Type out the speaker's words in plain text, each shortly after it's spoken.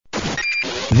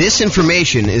This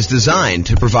information is designed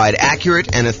to provide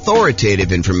accurate and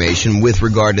authoritative information with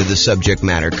regard to the subject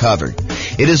matter covered.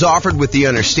 It is offered with the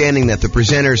understanding that the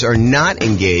presenters are not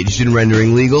engaged in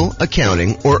rendering legal,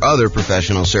 accounting, or other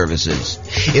professional services.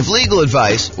 If legal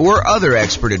advice or other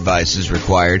expert advice is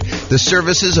required, the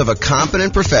services of a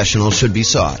competent professional should be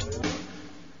sought.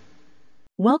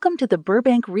 Welcome to the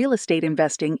Burbank Real Estate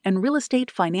Investing and Real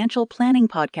Estate Financial Planning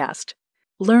Podcast.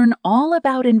 Learn all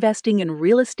about investing in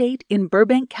real estate in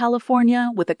Burbank,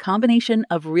 California with a combination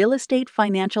of real estate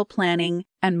financial planning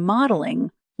and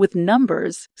modeling with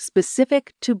numbers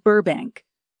specific to Burbank,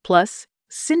 plus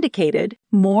syndicated,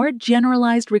 more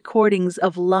generalized recordings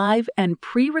of live and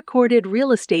pre-recorded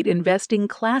real estate investing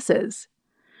classes.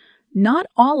 Not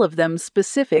all of them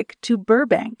specific to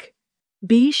Burbank.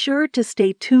 Be sure to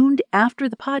stay tuned after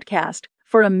the podcast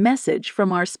for a message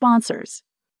from our sponsors.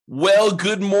 Well,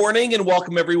 good morning and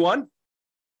welcome, everyone.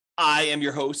 I am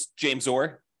your host, James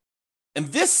Orr, and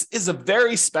this is a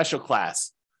very special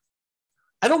class.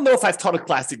 I don't know if I've taught a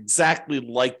class exactly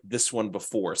like this one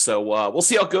before, so we'll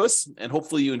see how it goes, and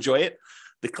hopefully you enjoy it.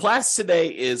 The class today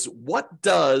is, what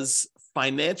does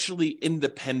financially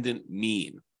independent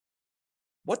mean?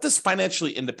 What does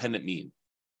financially independent mean?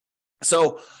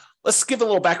 So let's give a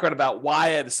little background about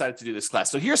why I decided to do this class.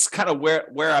 So here's kind of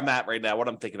where I'm at right now, what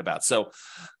I'm thinking about. So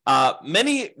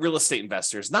many real estate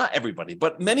investors, not everybody,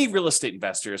 but many real estate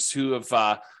investors who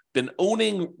have been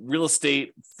owning real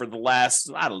estate for the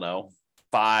last,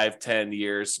 5-10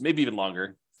 years, maybe even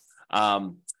longer,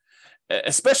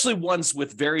 especially ones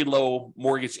with very low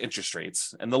mortgage interest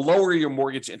rates. And the lower your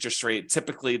mortgage interest rate,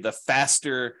 typically the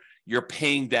faster you're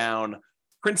paying down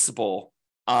principal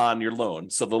on your loan.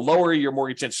 So the lower your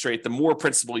mortgage interest rate, the more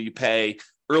principal you pay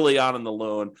early on in the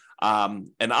loan.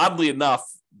 And oddly enough,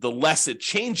 the less it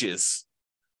changes,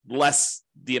 the less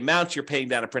the amount you're paying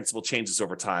down in principal changes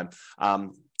over time.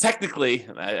 Technically,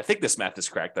 and I think this math is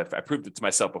correct. I proved it to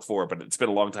myself before, but it's been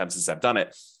a long time since I've done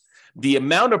it. The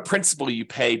amount of principal you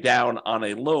pay down on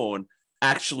a loan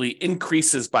actually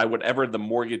increases by whatever the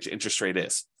mortgage interest rate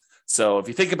is. So if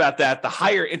you think about that, the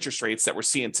higher interest rates that we're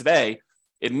seeing today,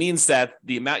 it means that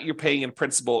the amount you're paying in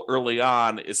principal early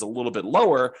on is a little bit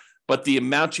lower, but the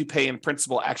amount you pay in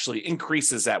principal actually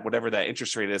increases at whatever that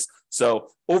interest rate is. So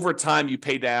over time, you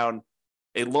pay down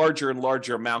a larger and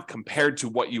larger amount compared to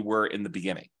what you were in the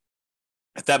beginning,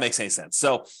 if that makes any sense.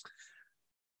 So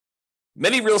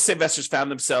many real estate investors found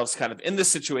themselves kind of in this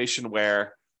situation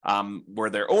where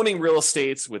they're owning real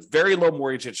estates with very low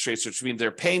mortgage interest rates, which means they're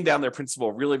paying down their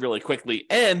principal really, really quickly.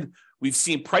 And we've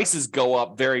seen prices go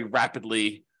up very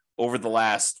rapidly over the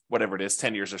last,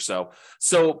 10 years or so.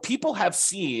 So people have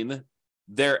seen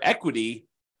their equity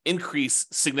increase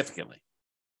significantly.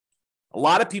 A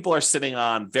lot of people are sitting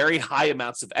on very high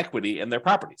amounts of equity in their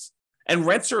properties, and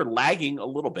rents are lagging a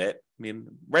little bit. I mean,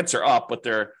 rents are up, but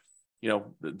they're,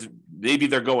 maybe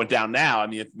they're going down now. I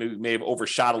mean, it may have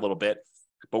overshot a little bit,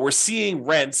 but we're seeing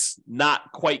rents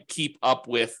not quite keep up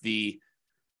with the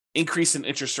increase in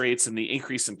interest rates and the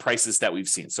increase in prices that we've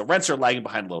seen. So rents are lagging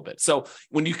behind a little bit. So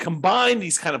when you combine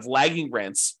these kind of lagging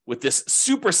rents with this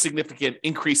super significant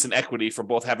increase in equity from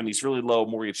both having these really low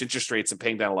mortgage interest rates and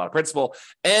paying down a lot of principal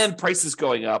and prices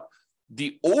going up,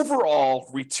 the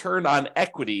overall return on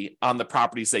equity on the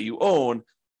properties that you own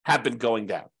have been going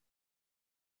down.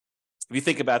 If you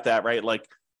think about that, right? Like,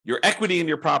 your equity in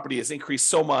your property has increased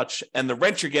so much, and the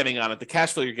rent you're getting on it, the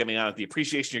cash flow you're getting on it, the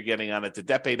appreciation you're getting on it, the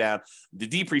debt pay down, the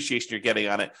depreciation you're getting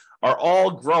on it are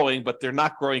all growing, but they're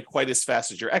not growing quite as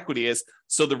fast as your equity is.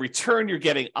 So the return you're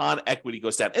getting on equity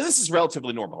goes down. And this is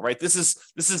relatively normal, right? This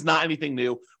is not anything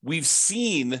new. We've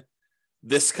seen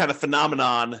this kind of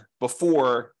phenomenon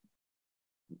before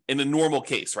in a normal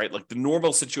case, right? Like, the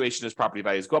normal situation is property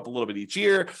values go up a little bit each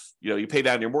year. You pay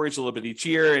down your mortgage a little bit each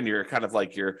year, and you're kind of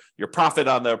like your profit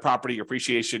on the property, your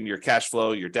appreciation, your cash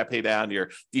flow, your debt pay down, your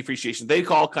depreciation, they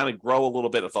all kind of grow a little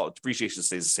bit. If all depreciation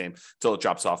stays the same until it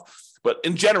drops off. But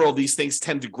in general, these things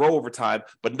tend to grow over time,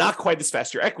 but not quite as fast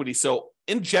as your equity. So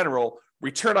in general,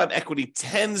 return on equity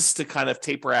tends to kind of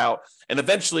taper out. And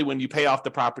eventually, when you pay off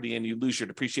the property and you lose your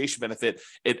depreciation benefit,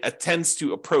 it tends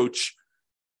to approach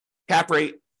cap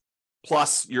rate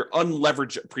plus your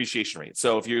unleveraged appreciation rate.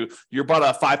 So if you bought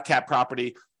a 5 cap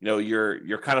property,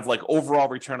 your kind of like overall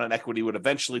return on equity would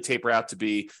eventually taper out to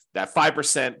be that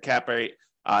 5% cap rate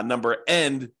number,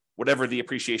 and whatever the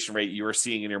appreciation rate you are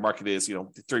seeing in your market is,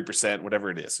 3%, whatever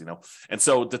it is, And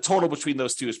so the total between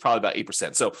those two is probably about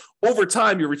 8%. So over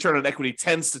time, your return on equity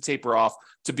tends to taper off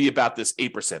to be about this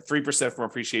 8%, 3% from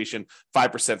appreciation,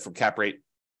 5% from cap rate.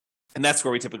 And that's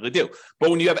where we typically do.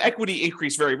 But when you have equity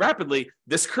increase very rapidly,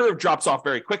 this curve drops off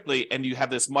very quickly and you have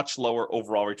this much lower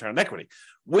overall return on equity,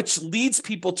 which leads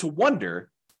people to wonder,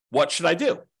 what should I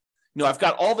do? I've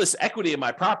got all this equity in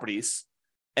my properties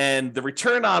and the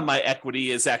return on my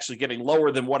equity is actually getting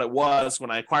lower than what it was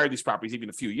when I acquired these properties even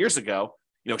a few years ago.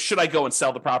 Should I go and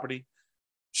sell the property?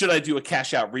 Should I do a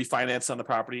cash out refinance on the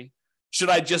property? Should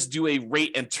I just do a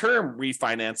rate and term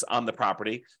refinance on the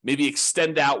property? Maybe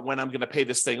extend out when I'm going to pay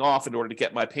this thing off in order to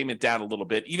get my payment down a little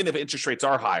bit. Even if interest rates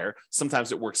are higher,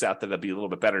 sometimes it works out that it'd be a little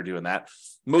bit better doing that.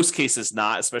 Most cases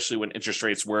not, especially when interest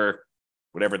rates were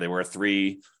whatever they were,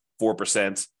 3%,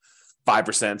 4%,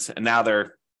 5%, and now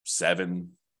they're 7%,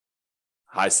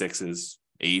 high 6s,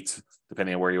 8%,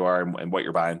 depending on where you are and what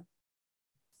you're buying.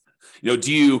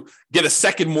 Do you get a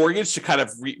second mortgage to kind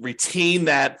of retain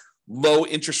that low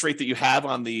interest rate that you have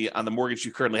on the mortgage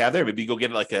you currently have there? Maybe you go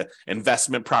get like a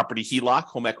investment property HELOC,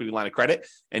 home equity line of credit,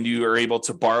 and you are able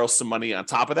to borrow some money on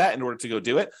top of that in order to go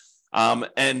do it.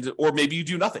 Or maybe you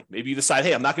do nothing. Maybe you decide,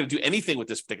 hey, I'm not going to do anything with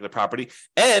this particular property.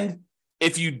 And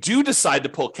if you do decide to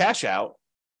pull cash out,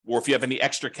 or if you have any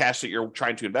extra cash that you're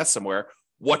trying to invest somewhere,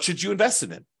 what should you invest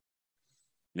it in?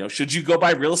 Should you go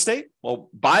buy real estate? Well,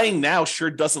 buying now sure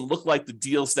doesn't look like the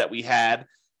deals that we had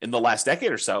in the last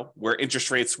decade or so, where interest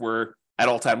rates were at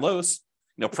all-time lows.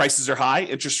 Prices are high,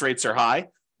 interest rates are high,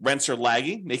 rents are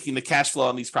lagging, making the cash flow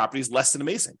on these properties less than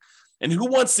amazing. And who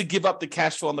wants to give up the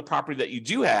cash flow on the property that you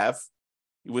do have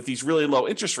with these really low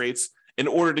interest rates in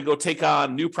order to go take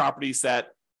on new properties that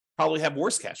probably have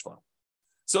worse cash flow?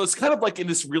 So it's kind of like in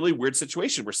this really weird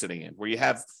situation we're sitting in, where you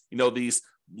have, these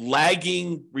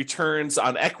lagging returns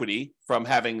on equity from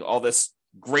having all this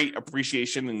great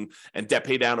appreciation and debt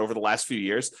pay down over the last few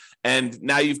years. And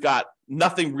now you've got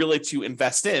nothing really to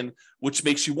invest in, which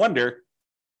makes you wonder,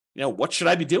 what should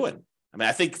I be doing?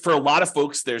 I think for a lot of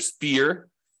folks, there's fear.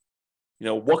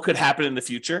 What could happen in the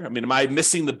future? Am I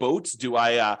missing the boat? Do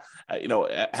I,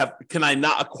 can I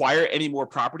not acquire any more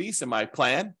properties in my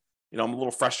plan? I'm a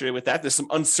little frustrated with that. There's some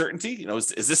uncertainty.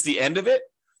 Is this the end of it?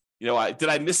 Did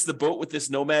I miss the boat with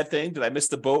this nomad thing? Did I miss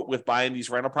the boat with buying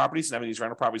these rental properties and having these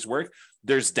rental properties work?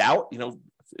 There's doubt.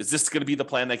 Is this going to be the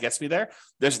plan that gets me there?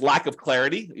 There's lack of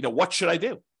clarity. What should I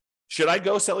do? Should I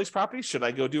go sell these properties? Should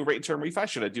I go do a rate and term refi?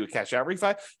 Should I do a cash out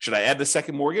refi? Should I add the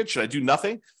second mortgage? Should I do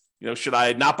nothing? Should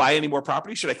I not buy any more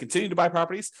properties? Should I continue to buy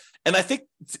properties? And I think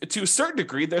to a certain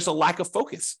degree, there's a lack of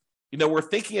focus. We're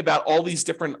thinking about all these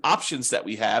different options that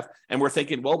we have, and we're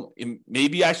thinking, well,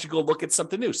 maybe I should go look at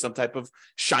something new, some type of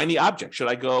shiny object. Should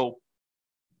I go,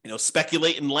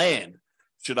 speculate in land?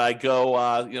 Should I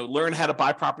go, learn how to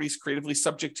buy properties creatively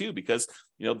subject to? Because,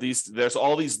 there's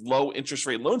all these low interest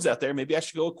rate loans out there. Maybe I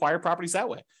should go acquire properties that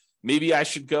way. Maybe I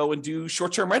should go and do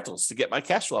short-term rentals to get my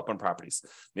cash flow up on properties.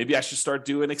 Maybe I should start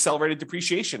doing accelerated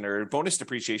depreciation or bonus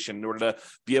depreciation in order to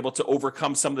be able to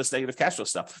overcome some of this negative cash flow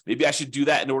stuff. Maybe I should do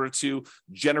that in order to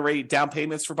generate down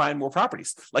payments for buying more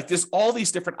properties. Like there's all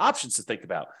these different options to think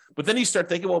about. But then you start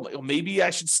thinking, well, maybe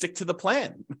I should stick to the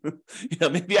plan.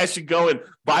 Maybe I should go and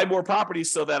buy more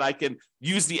properties so that I can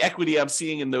use the equity I'm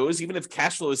seeing in those, even if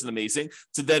cash flow isn't amazing,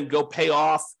 to then go pay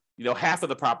off, half of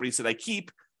the properties that I keep.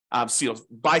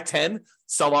 Buy 10,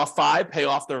 sell off 5, pay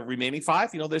off the remaining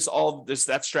 5. There's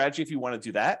that strategy if you want to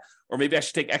do that. Or maybe I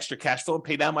should take extra cash flow and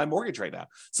pay down my mortgage right now.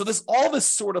 So there's all this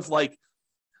sort of like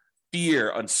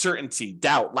fear, uncertainty,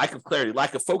 doubt, lack of clarity,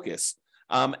 lack of focus.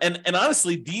 And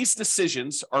honestly, these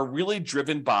decisions are really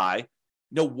driven by,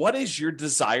 what is your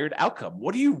desired outcome?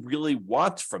 What do you really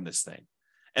want from this thing?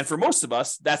 And for most of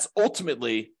us, that's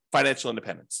ultimately financial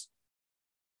independence.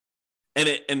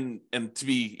 And to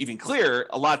be even clearer,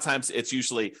 a lot of times it's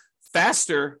usually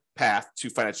faster path to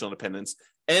financial independence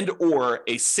and or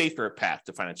a safer path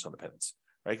to financial independence,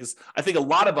 right? Because I think a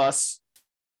lot of us,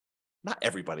 not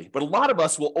everybody, but a lot of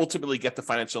us will ultimately get to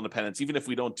financial independence, even if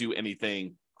we don't do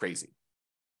anything crazy,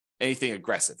 anything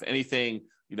aggressive, anything,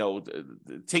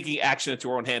 taking action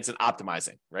into our own hands and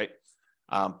optimizing, right?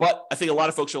 But I think a lot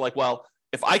of folks are like, well,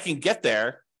 if I can get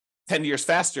there 10 years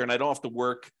faster and I don't have to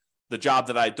work the job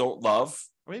that I don't love,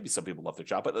 or maybe some people love their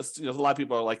job, but a lot of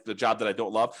people are like the job that I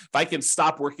don't love. If I can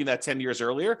stop working that 10 years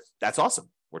earlier, that's awesome.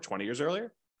 Or 20 years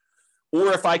earlier.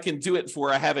 Or if I can do it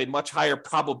where I have a much higher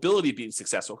probability of being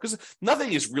successful, because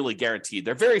nothing is really guaranteed.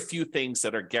 There are very few things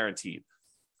that are guaranteed.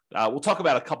 We'll talk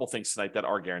about a couple things tonight that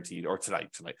are guaranteed, or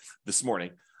this morning.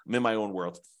 I'm in my own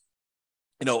world.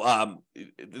 There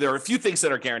are a few things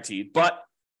that are guaranteed, but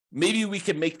maybe we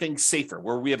can make things safer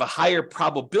where we have a higher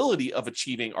probability of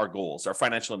achieving our goals, our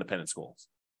financial independence goals.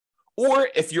 Or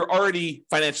if you're already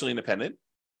financially independent,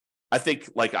 I think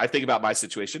about my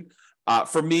situation.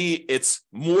 For me, it's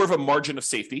more of a margin of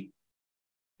safety.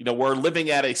 we're living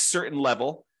at a certain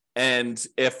level. And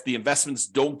if the investments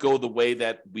don't go the way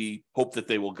that we hope that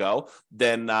they will go,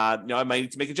 then I might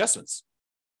need to make adjustments.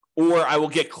 Or I will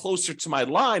get closer to my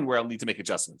line where I'll need to make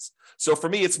adjustments. So for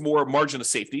me, it's more margin of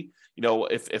safety.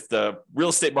 If the real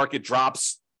estate market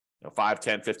drops 5,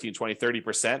 10, 15, 20,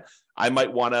 30%, I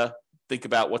might want to think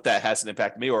about what that has an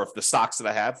impact on me. Or if the stocks that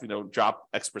I have, drop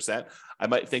X percent, I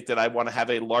might think that I want to have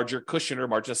a larger cushion or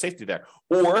margin of safety there.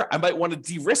 Or I might want to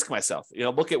de-risk myself,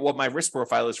 look at what my risk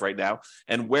profile is right now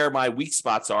and where my weak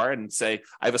spots are and say,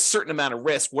 I have a certain amount of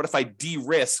risk. What if I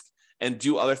de-risk and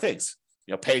do other things?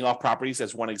 Paying off properties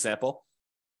as one example,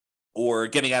 or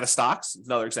getting out of stocks is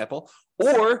another example.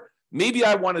 Or maybe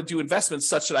I want to do investments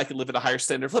such that I can live at a higher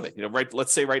standard of living. Right?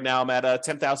 Let's say right now I'm at a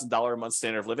 $10,000 a month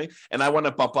standard of living, and I want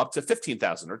to bump up to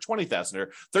 $15,000 or $20,000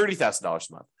 or $30,000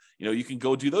 a month. You can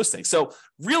go do those things. So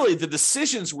really, the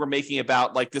decisions we're making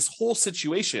about like this whole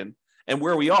situation and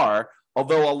where we are,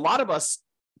 although a lot of us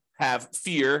have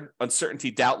fear, uncertainty,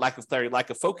 doubt, lack of clarity, lack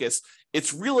of focus,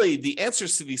 it's really the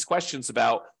answers to these questions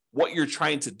about what you're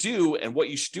trying to do and what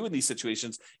you should do in these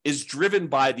situations is driven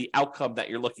by the outcome that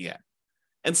you're looking at.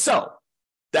 And so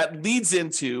that leads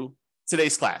into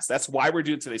today's class. That's why we're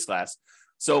doing today's class.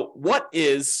 So what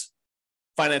is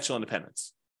financial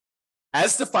independence?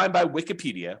 As defined by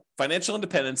Wikipedia, financial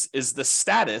independence is the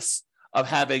status of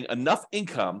having enough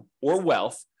income or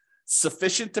wealth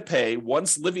sufficient to pay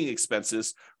one's living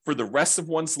expenses for the rest of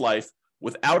one's life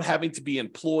without having to be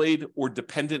employed or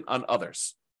dependent on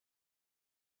others.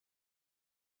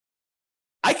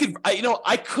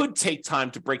 I could take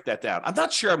time to break that down. I'm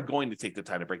not sure I'm going to take the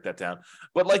time to break that down,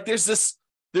 but like there's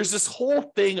this whole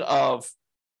thing of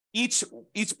each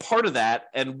part of that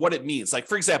and what it means. Like,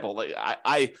 for example, like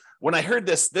I when I heard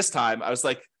this time, I was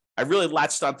like, I really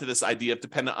latched onto this idea of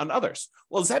dependent on others.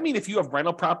 Well, does that mean if you have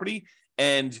rental property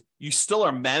and you still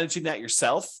are managing that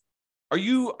yourself, are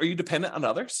you dependent on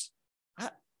others?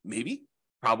 Maybe,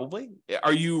 probably.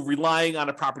 Are you relying on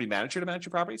a property manager to manage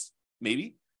your properties?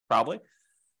 Maybe, probably.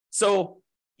 So,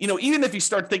 even if you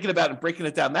start thinking about it and breaking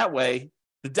it down that way,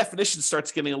 the definition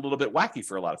starts getting a little bit wacky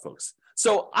for a lot of folks.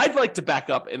 So I'd like to back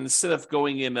up, and instead of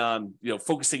going in on,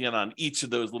 focusing in on each of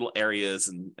those little areas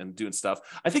and doing stuff,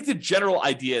 I think the general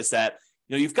idea is that,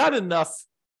 you've got enough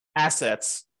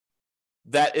assets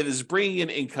that it is bringing in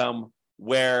income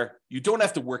where you don't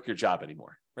have to work your job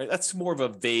anymore, right? That's more of a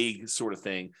vague sort of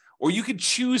thing. Or you can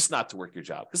choose not to work your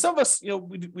job. Because some of us,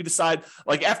 we decide,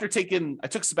 like after I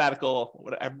took sabbatical,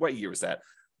 what year was that?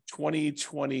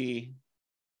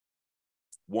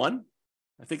 2021?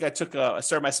 I think I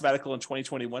started my sabbatical in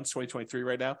 2021, it's 2023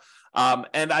 right now.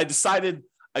 And I decided,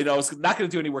 I was not going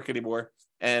to do any work anymore.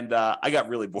 And I got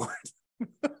really bored,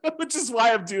 which is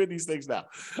why I'm doing these things now.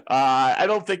 I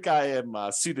don't think I am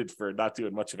suited for not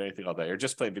doing much of anything all day or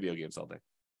just playing video games all day.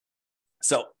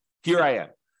 So here I am.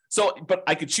 So, but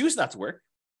I could choose not to work.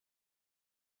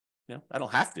 I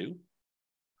don't have to.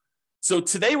 So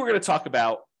today we're going to talk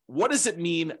about what does it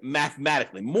mean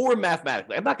mathematically, more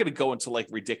mathematically. I'm not going to go into like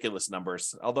ridiculous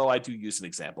numbers, although I do use an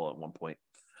example at one point.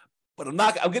 But I'm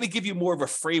going to give you more of a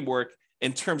framework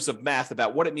in terms of math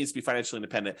about what it means to be financially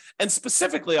independent. And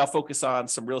specifically, I'll focus on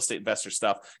some real estate investor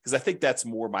stuff because I think that's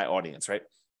more my audience, right?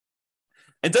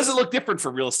 And does it look different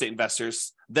for real estate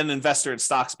investors than an investor in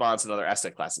stocks, bonds, and other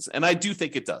asset classes? And I do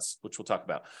think it does, which we'll talk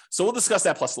about. So we'll discuss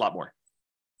that plus a lot more.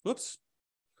 Whoops.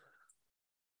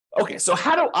 Okay, so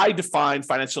how do I define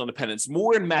financial independence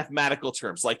more in mathematical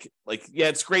terms? Like, yeah,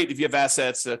 it's great if you have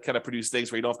assets that kind of produce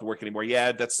things where you don't have to work anymore.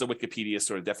 Yeah, that's the Wikipedia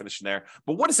sort of definition there.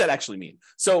 But what does that actually mean?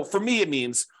 So for me, it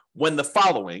means when the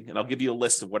following, and I'll give you a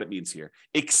list of what it means here,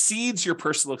 exceeds your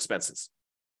personal expenses.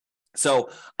 So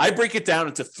I break it down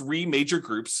into three major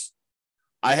groups.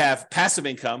 I have passive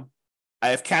income,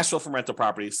 I have cash flow from rental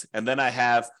properties, and then I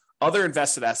have other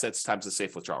invested assets times the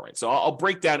safe withdrawal rate. So I'll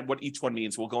break down what each one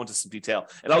means. We'll go into some detail,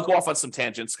 and I'll go off on some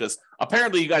tangents because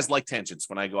apparently you guys like tangents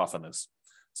when I go off on this.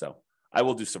 So I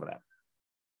will do some of that.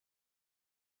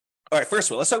 All right, first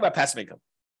of all, let's talk about passive income.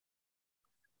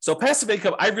 So passive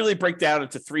income, I really break down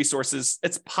into three sources.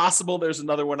 It's possible there's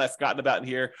another one I've forgotten about in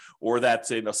here, or that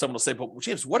someone will say, "But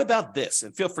James, what about this?"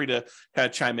 And feel free to kind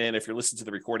of chime in if you're listening to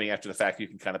the recording after the fact. You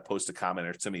can kind of post a comment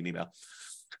or send me an email.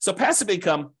 So passive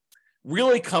income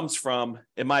really comes from,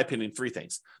 in my opinion, three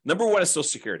things. Number one is Social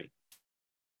Security.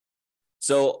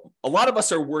 So a lot of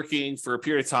us are working for a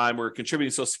period of time, we're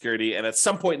contributing to Social Security, and at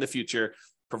some point in the future,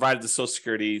 provided the Social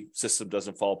Security system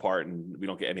doesn't fall apart and we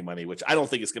don't get any money, which I don't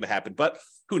think is going to happen, but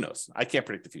who knows? I can't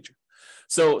predict the future.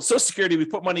 So Social Security, we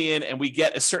put money in and we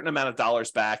get a certain amount of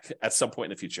dollars back at some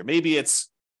point in the future. Maybe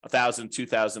it's $1,000,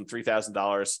 $2,000,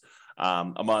 $3,000.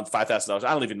 a month, $5,000.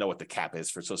 I don't even know what the cap is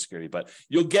for Social Security, but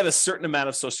you'll get a certain amount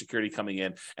of Social Security coming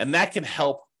in, and that can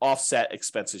help offset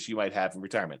expenses you might have in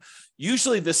retirement.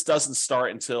 Usually this doesn't start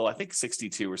until I think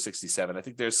 62 or 67. I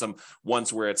think there's some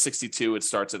ones where at 62 it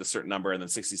starts at a certain number, and then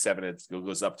 67 it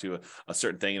goes up to a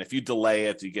certain thing. And if you delay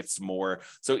it, you get some more.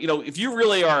 So, if you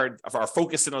really are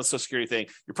focusing on the Social Security thing,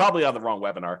 you're probably on the wrong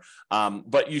webinar.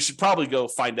 But you should probably go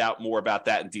find out more about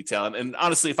that in detail. And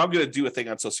honestly, if I'm going to do a thing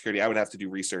on Social Security, I would have to do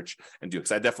research and do it,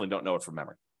 because I definitely don't know it from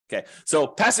memory. Okay, so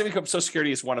passive income Social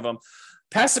Security is one of them.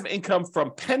 Passive income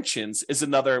from pensions is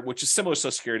another, which is similar to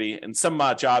Social Security. In some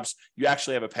jobs, you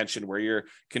actually have a pension where you're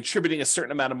contributing a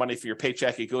certain amount of money for your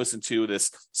paycheck. It goes into this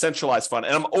centralized fund.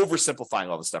 And I'm oversimplifying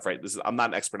all this stuff, right? I'm not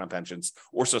an expert on pensions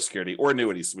or Social Security or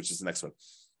annuities, which is the next one.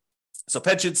 So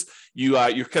pensions,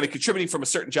 you're kind of contributing from a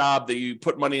certain job that you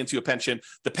put money into a pension.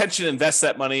 The pension invests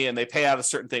that money and they pay out a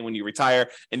certain thing when you retire,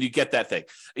 and you get that thing.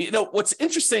 What's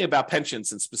interesting about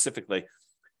pensions, and specifically,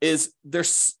 is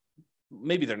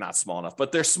maybe they're not small enough,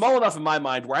 but they're small enough in my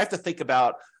mind where I have to think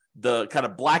about the kind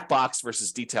of black box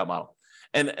versus detail model.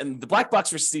 And the black box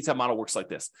versus detail model works like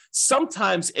this.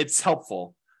 Sometimes it's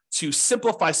helpful to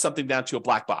simplify something down to a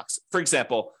black box. For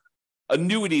example,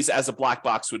 annuities as a black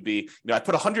box would be, I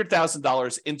put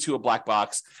 $100,000 into a black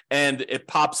box and it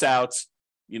pops out,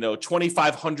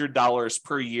 $2,500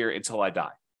 per year until I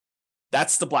die.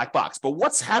 That's the black box. But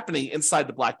what's happening inside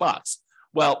the black box?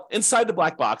 Well, inside the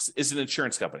black box is an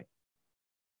insurance company.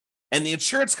 And the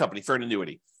insurance company for an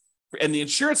annuity,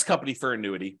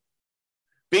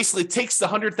 basically takes the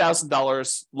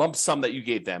 $100,000 lump sum that you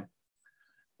gave them,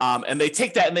 and they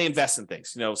take that and they invest in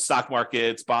things, stock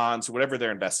markets, bonds, whatever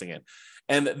they're investing in.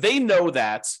 And they know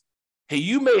that, hey,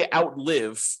 you may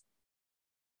outlive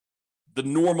the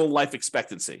normal life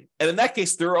expectancy. And in that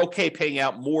case, they're okay paying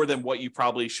out more than what you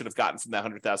probably should have gotten from that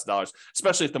 $100,000,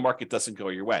 especially if the market doesn't go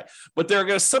your way. But there are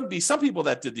going to be some people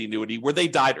that did the annuity where they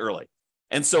died early.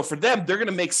 And so for them, they're going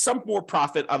to make some more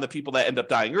profit on the people that end up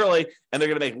dying early, and they're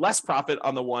going to make less profit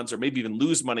on the ones, or maybe even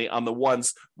lose money on the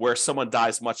ones where someone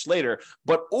dies much later.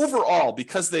 But overall,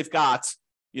 because they've got,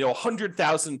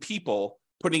 100,000 people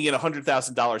putting in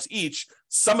 $100,000 each,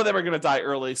 some of them are going to die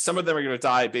early. Some of them are going to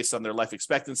die based on their life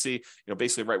expectancy,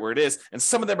 basically right where it is. And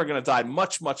some of them are going to die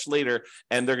much, much later,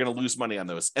 and they're going to lose money on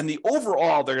those. And the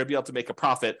overall, they're going to be able to make a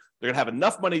profit. They're going to have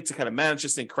enough money to kind of manage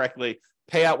this thing correctly,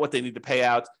 pay out what they need to pay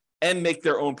out, and make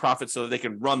their own profit so that they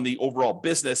can run the overall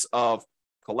business of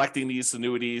collecting these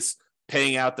annuities,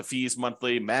 paying out the fees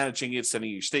monthly, managing it,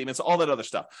 sending you statements, all that other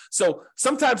stuff. So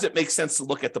sometimes it makes sense to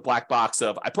look at the black box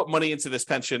of, I put money into this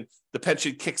pension, the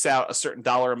pension kicks out a certain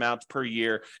dollar amount per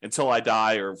year until I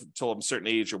die, or until I'm a certain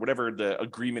age, or whatever the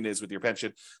agreement is with your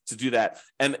pension to do that.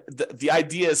 And the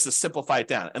idea is to simplify it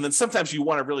down. And then sometimes you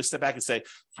want to really step back and say,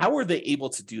 how are they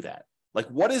able to do that? Like,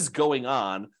 what is going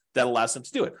on that allows them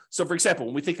to do it? So for example,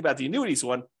 when we think about the annuities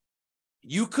one,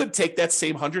 you could take that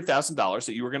same $100,000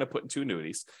 that you were going to put into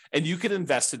annuities, and you could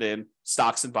invest it in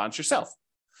stocks and bonds yourself.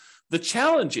 The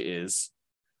challenge is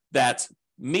that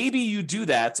maybe you do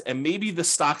that, and maybe the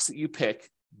stocks that you pick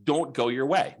don't go your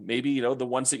way. Maybe, the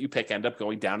ones that you pick end up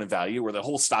going down in value, or the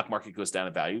whole stock market goes down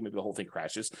in value. Maybe the whole thing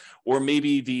crashes, or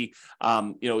maybe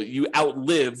you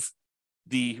outlive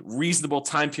the reasonable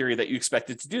time period that you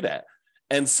expected to do that.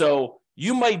 And so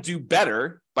you might do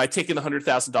better by taking the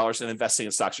 $100,000 and investing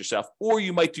in stocks yourself, or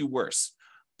you might do worse.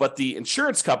 But the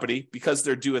insurance company, because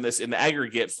they're doing this in the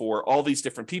aggregate for all these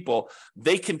different people,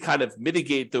 they can kind of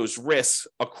mitigate those risks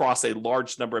across a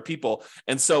large number of people.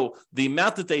 And so the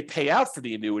amount that they pay out for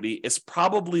the annuity is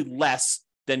probably less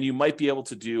than you might be able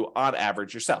to do on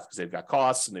average yourself, because they've got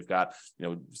costs and they've got,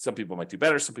 some people might do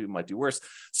better, some people might do worse.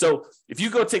 So if you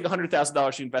go take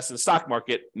 $100,000, you invest in the stock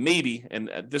market, maybe,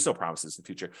 and there's no promises in the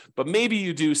future, but maybe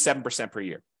you do 7% per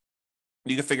year.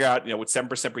 You can figure out, with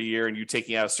 7% per year, and you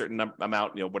taking out a certain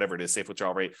amount, whatever it is, safe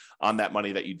withdrawal rate on that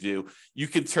money that you do, you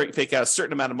can take out a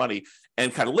certain amount of money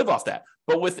and kind of live off that.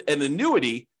 But with an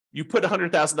annuity, you put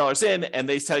 $100,000 in, and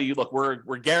they tell you, look,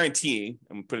 we're guaranteeing,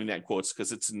 I'm putting that in quotes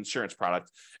because it's an insurance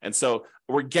product. And so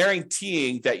we're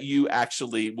guaranteeing that you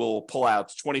actually will pull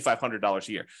out $2,500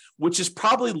 a year, which is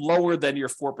probably lower than your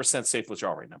 4% safe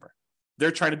withdrawal rate number. They're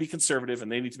trying to be conservative,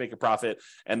 and they need to make a profit.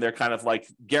 And they're kind of like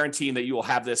guaranteeing that you will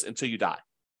have this until you die.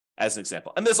 as an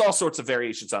example. And there's all sorts of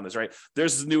variations on this, right?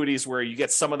 There's annuities where you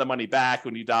get some of the money back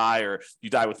when you die, or you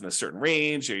die within a certain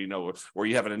range, or, or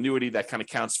you have an annuity that kind of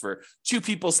counts for two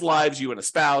people's lives, you and a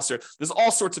spouse, or there's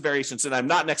all sorts of variations. And I'm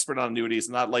not an expert on annuities.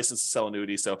 I'm not licensed to sell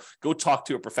annuities. So go talk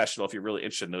to a professional if you're really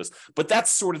interested in those. But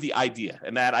that's sort of the idea.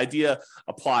 And that idea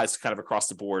applies kind of across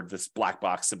the board, this black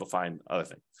box simplifying other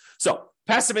thing. So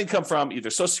passive income from either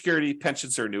Social Security,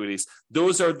 pensions, or annuities.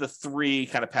 Those are the three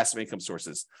kind of passive income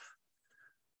sources.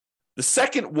 The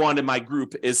second one in my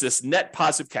group is this net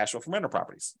positive cash flow from rental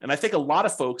properties. And I think a lot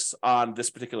of folks on this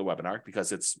particular webinar,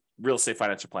 because it's Real Estate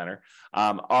Financial Planner,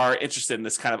 are interested in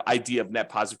this kind of idea of net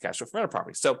positive cash flow from rental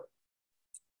properties. So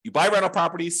you buy rental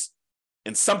properties.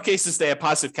 In some cases, they have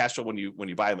positive cash flow when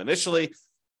you buy them initially,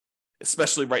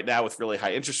 especially right now with really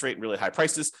high interest rate and really high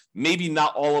prices. Maybe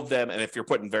not all of them, and if you're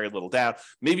putting very little down,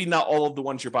 maybe not all of the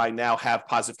ones you're buying now have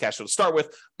positive cash flow to start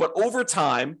with. But over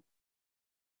time,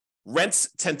 rents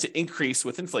tend to increase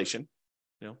with inflation,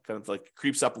 kind of like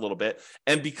creeps up a little bit.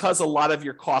 And because a lot of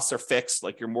your costs are fixed,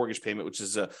 like your mortgage payment, which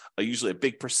is usually a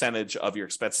big percentage of your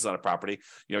expenses on a property,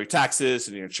 your taxes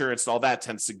and your insurance and all that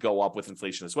tends to go up with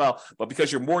inflation as well. But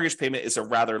because your mortgage payment is a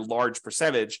rather large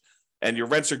percentage and your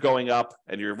rents are going up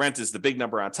and your rent is the big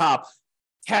number on top,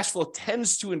 cash flow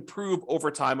tends to improve over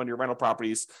time on your rental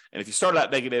properties. And if you start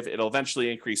out negative, it'll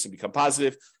eventually increase and become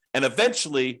positive. And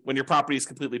eventually, when your property is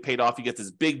completely paid off, you get this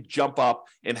big jump up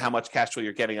in how much cash flow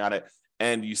you're getting on it,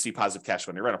 and you see positive cash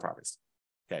flow on your rental properties.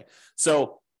 Okay,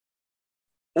 so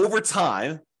over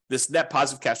time, this net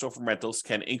positive cash flow from rentals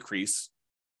can increase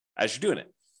as you're doing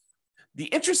it. The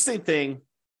interesting thing,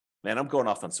 man, I'm going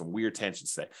off on some weird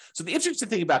tangents today. So the interesting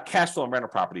thing about cash flow and rental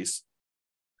properties,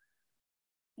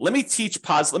 let me teach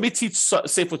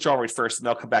safe withdrawal rate first, and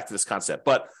I'll come back to this concept.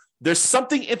 But there's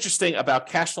something interesting about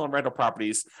cash flow and rental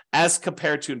properties as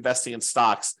compared to investing in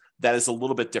stocks that is a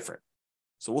little bit different.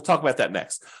 So we'll talk about that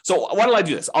next. So why don't I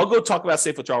do this? I'll go talk about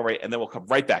safe withdrawal rate, and then we'll come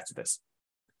right back to this.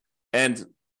 And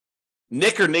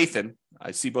Nick or Nathan, I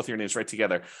see both your names right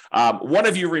together. One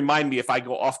of you remind me if I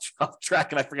go off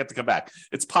track and I forget to come back.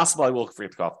 It's possible I will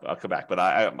forget to come back, but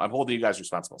I'm holding you guys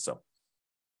responsible.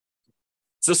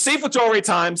 So safe withdrawal rate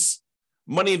times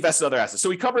money invested in other assets. So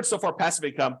we covered so far passive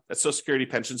income, that's Social Security,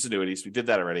 pensions, annuities. We did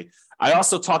that already. I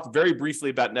also talked very briefly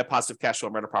about net positive cash flow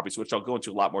and rental properties, which I'll go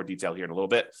into a lot more detail here in a little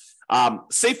bit.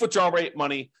 Safe withdrawal rate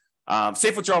money,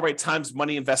 safe withdrawal rate times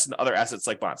money invested in other assets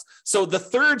like bonds. So the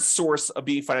third source of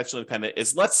being financially independent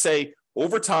is, let's say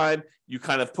over time, you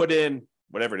kind of put in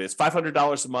whatever it is,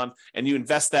 $500 a month, and you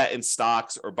invest that in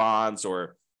stocks or bonds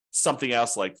or something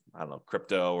else like, I don't know,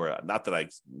 crypto, or not that I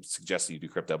suggest you do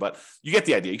crypto, but you get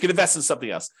the idea. You can invest in something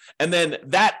else. And then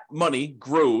that money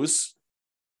grows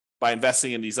by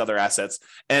investing in these other assets.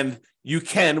 And you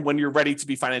can, when you're ready to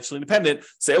be financially independent,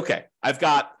 say, okay, I've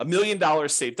got $1 million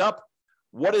saved up.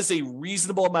 What is a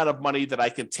reasonable amount of money that I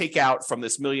can take out from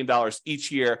this $1 million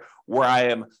each year where I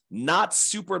am not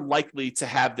super likely to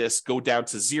have this go down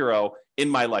to zero in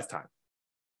my lifetime?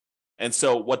 And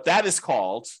so what that is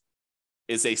called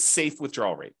is a safe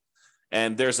withdrawal rate.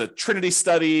 And there's a Trinity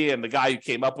study, and the guy who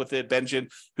came up with it, Benjamin,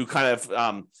 who kind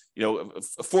of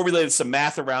formulated some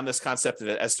math around this concept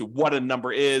as to what a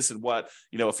number is and what,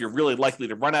 if you're really likely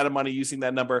to run out of money using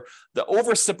that number. The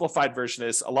oversimplified version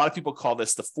is, a lot of people call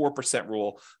this the 4%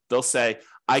 rule. They'll say,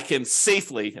 I can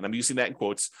safely, and I'm using that in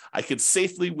quotes, I can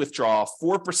safely withdraw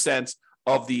 4%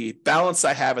 of the balance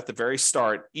I have at the very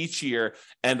start each year,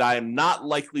 and I am not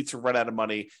likely to run out of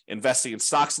money investing in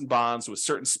stocks and bonds with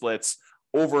certain splits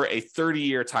over a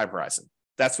 30-year time horizon.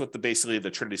 That's what basically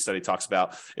the Trinity study talks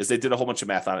about, is they did a whole bunch of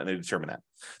math on it and they determined that.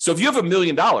 So if you have $1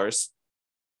 million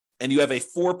and you have a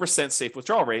 4% safe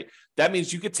withdrawal rate, that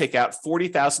means you could take out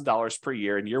 $40,000 per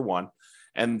year in year one.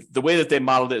 And the way that they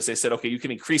modeled it is they said, okay, you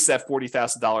can increase that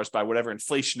 $40,000 by whatever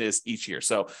inflation is each year.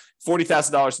 So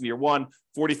 $40,000 in year one,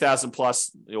 40,000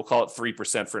 plus, you'll call it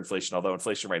 3% for inflation, although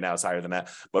inflation right now is higher than that.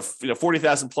 But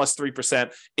 40,000 plus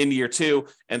 3% in year two,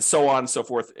 and so on and so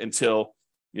forth until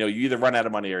you either run out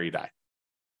of money or you die.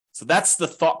 So that's the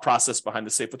thought process behind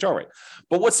the safe withdrawal rate.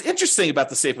 But what's interesting about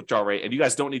the safe withdrawal rate, and you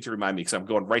guys don't need to remind me because I'm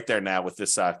going right there now with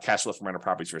this cash flow from rental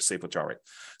properties for a safe withdrawal rate.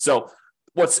 So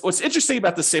what's interesting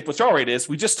about the safe withdrawal rate is,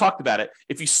 we just talked about it.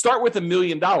 If you start with $1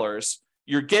 million,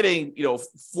 you're getting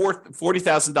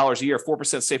 $40,000 a year,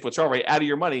 4% safe withdrawal rate out of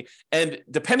your money. And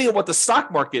depending on what the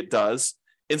stock market does,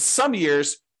 in some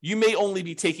years, you may only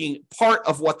be taking part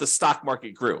of what the stock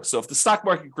market grew. So if the stock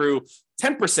market grew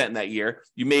 10% in that year,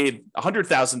 you made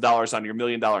 $100,000 on your $1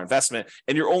 million investment,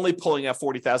 and you're only pulling out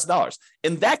 $40,000.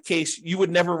 In that case, you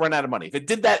would never run out of money. If it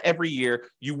did that every year,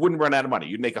 you wouldn't run out of money.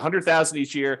 You'd make $100,000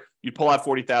 each year, you'd pull out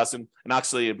 $40,000, and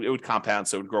actually it would compound,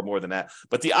 so it would grow more than that.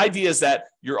 But the idea is that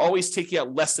you're always taking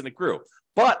out less than it grew.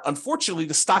 But unfortunately,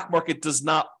 the stock market does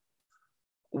not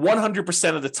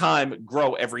 100% of the time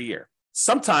grow every year.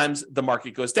 Sometimes the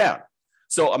market goes down.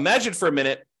 So imagine for a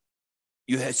minute,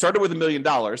 you started with $1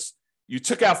 million. You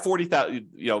took out 40,000,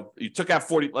 you took out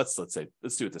 40, let's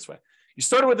do it this way. You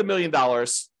started with $1 million.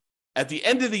 At the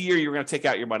end of the year, you're going to take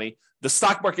out your money. The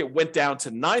stock market went down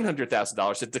to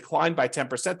 $900,000. It declined by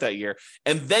 10% that year.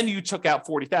 And then you took out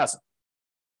 40,000.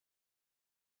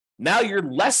 Now you're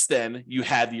less than you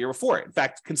had the year before. In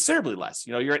fact, considerably less.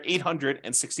 You're at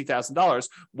 $860,000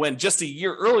 when just a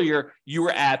year earlier, you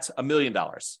were at $1 million.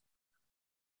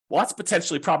 Well, that's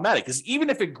potentially problematic because even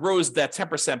if it grows that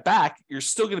 10% back, you're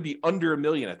still going to be under $1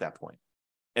 million at that point.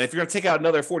 And if you're going to take out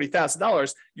another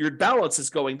 $40,000, your balance is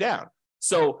going down.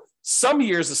 So some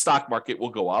years the stock market will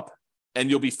go up and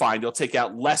you'll be fine. You'll take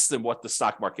out less than what the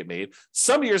stock market made.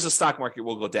 Some years the stock market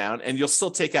will go down and you'll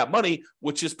still take out money,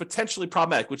 which is potentially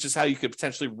problematic, which is how you could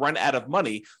potentially run out of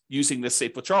money using this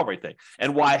safe withdrawal rate thing.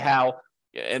 And why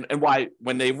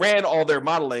when they ran all their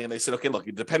modeling and they said, okay, look,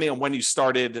 depending on when you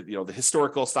started, the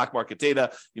historical stock market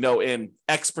data, in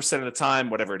X percent of the time,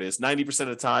 whatever it is, 90% of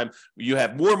the time, you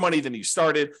have more money than you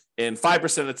started. In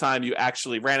 5% of the time, you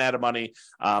actually ran out of money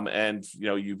and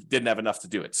you didn't have enough to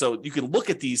do it. So you can look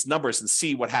at these numbers and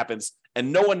see what happens,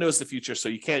 and no one knows the future, so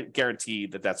you can't guarantee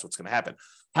that that's what's going to happen.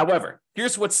 However,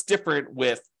 here's what's different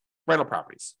with rental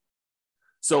properties.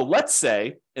 So let's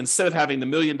say instead of having the $1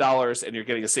 million and you're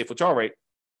getting a safe withdrawal rate,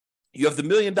 you have the $1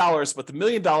 million, but the $1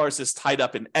 million is tied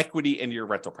up in equity in your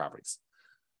rental properties,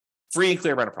 free and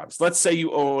clear rental properties. Let's say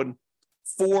you own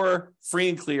 4 free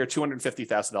and clear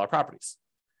 $250,000 properties,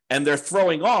 and they're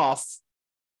throwing off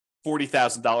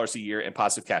 $40,000 a year in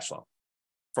positive cash flow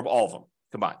from all of them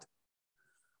combined.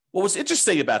 Well, what's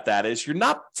interesting about that is you're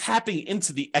not tapping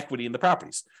into the equity in the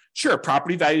properties. Sure,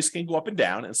 property values can go up and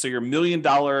down, and so your $1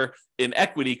 million in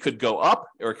equity could go up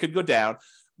or it could go down.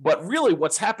 But really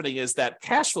what's happening is that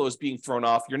cash flow is being thrown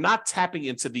off. You're not tapping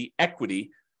into the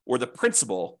equity or the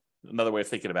principal, another way of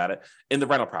thinking about it, in the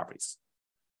rental properties.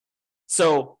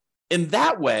 So in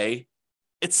that way,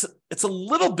 it's a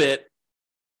little bit,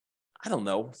 I don't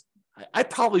know, I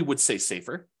probably would say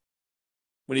safer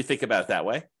when you think about it that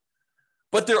way.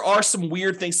 But there are some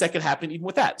weird things that can happen even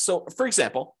with that. So for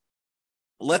example,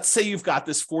 let's say you've got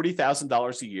this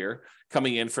 $40,000 a year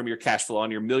coming in from your cash flow on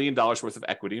your $1 million worth of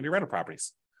equity in your rental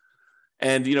properties.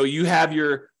 And you have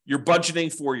your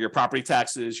budgeting for your property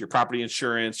taxes, your property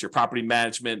insurance, your property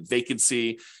management,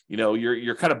 vacancy,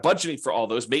 you're kind of budgeting for all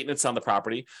those, maintenance on the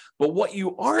property. But what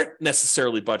you aren't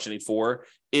necessarily budgeting for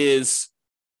is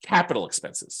capital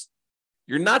expenses.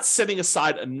 You're not setting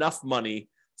aside enough money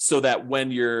so that when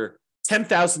your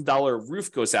 $10,000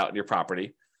 roof goes out in your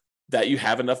property, that you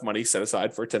have enough money set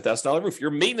aside for a $10,000 roof.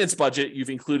 Your maintenance budget, you've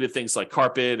included things like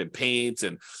carpet and paint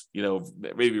and,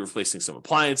 maybe replacing some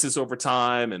appliances over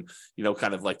time and,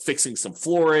 kind of like fixing some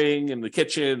flooring in the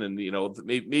kitchen and,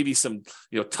 maybe some,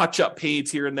 touch-up paint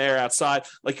here and there outside.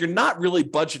 Like you're not really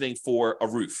budgeting for a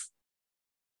roof.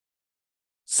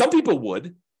 Some people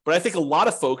would, but I think a lot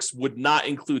of folks would not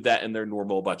include that in their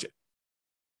normal budget.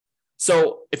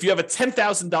 So if you have a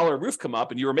 $10,000 roof come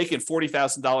up and you were making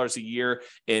 $40,000 a year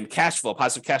in cash flow,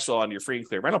 positive cash flow on your free and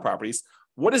clear rental properties,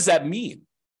 what does that mean?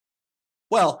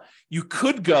 Well, you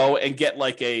could go and get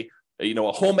like a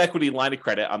home equity line of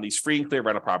credit on these free and clear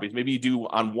rental properties. Maybe you do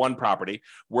on one property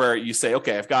where you say,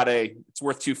 okay, it's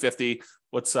worth $250.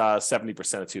 What's 70%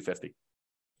 of $250?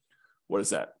 What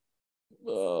is that?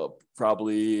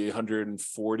 Probably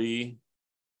 140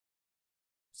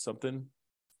 something.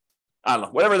 I don't know,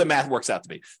 whatever the math works out to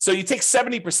be. So you take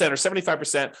 70% or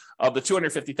 75% of the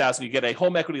 $250,000, you get a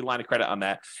home equity line of credit on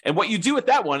that. And what you do with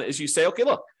that one is you say, okay,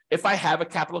 look, if I have a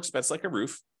capital expense like a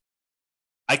roof,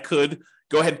 I could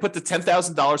go ahead and put the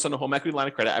 $10,000 on the home equity line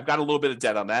of credit. I've got a little bit of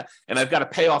debt on that, and I've got to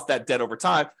pay off that debt over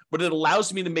time, but it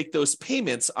allows me to make those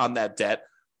payments on that debt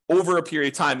over a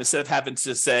period of time instead of having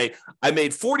to say, I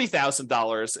made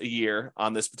 $40,000 a year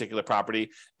on this particular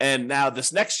property, and now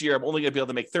this next year I'm only going to be able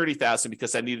to make $30,000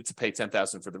 because I needed to pay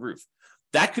 $10,000 for the roof.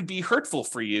 That could be hurtful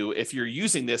for you if you're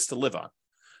using this to live on.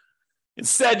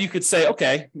 Instead, you could say,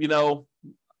 okay, I'm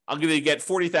going to get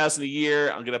 $40,000 a year.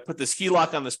 I'm going to put this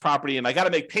HELOC on this property, and I got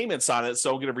to make payments on it, so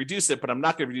I'm going to reduce it, but I'm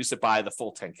not going to reduce it by the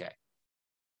full $10K.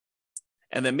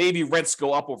 And then maybe rents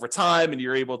go up over time, and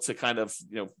you're able to kind of,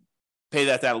 pay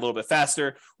that down a little bit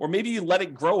faster, or maybe you let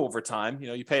it grow over time.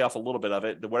 You pay off a little bit of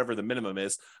it, whatever the minimum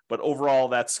is, but overall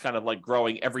that's kind of like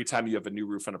growing every time you have a new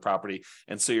roof on a property.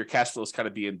 And so your cash flow is kind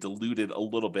of being diluted a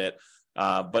little bit,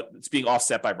 but it's being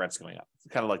offset by rents going up.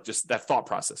 Kind of like just that thought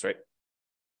process, right?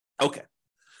 Okay.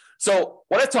 So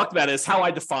what I talked about is how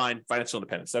I define financial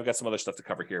independence. So I've got some other stuff to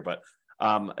cover here, but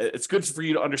it's good for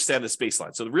you to understand this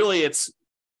baseline. So really it's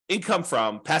income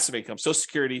from passive income, Social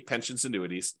Security, pensions,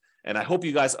 annuities. And I hope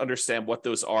you guys understand what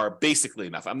those are basically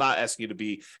enough. I'm not asking you to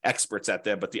be experts at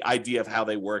them, but the idea of how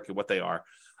they work and what they are.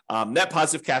 Net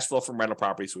positive cash flow from rental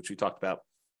properties, which we talked about.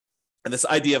 And this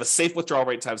idea of a safe withdrawal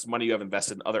rate times money you have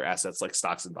invested in other assets like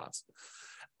stocks and bonds.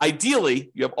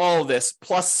 Ideally, you have all of this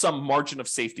plus some margin of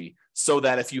safety so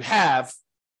that if you have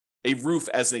a roof,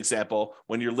 as an example,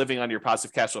 when you're living on your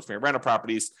positive cash flow from your rental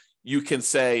properties, you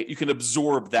can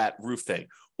absorb that roof thing.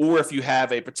 Or if you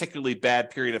have a particularly bad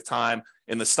period of time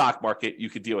in the stock market, you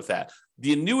could deal with that.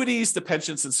 The annuities, the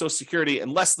pensions, and Social Security,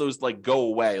 unless those like go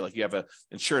away, like you have an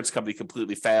insurance company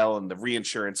completely fail and the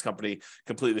reinsurance company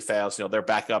completely fails, their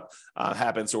backup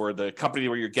happens, or the company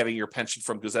where you're getting your pension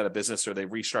from goes out of business, or they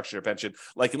restructure your pension.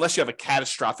 Like unless you have a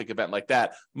catastrophic event like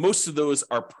that, most of those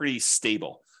are pretty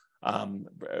stable.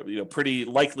 Pretty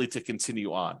likely to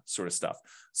continue on sort of stuff.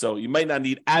 So you might not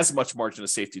need as much margin of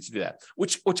safety to do that,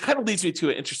 which kind of leads me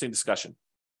to an interesting discussion.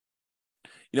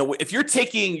 If you're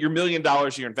taking your $1 million,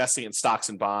 you're investing in stocks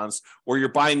and bonds, or you're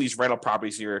buying these rental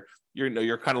properties, you're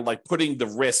kind of like putting the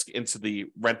risk into the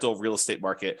rental real estate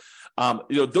market.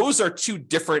 Those are two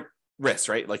different risks,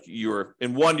 right? Like you're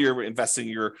investing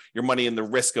your money in the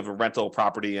risk of a rental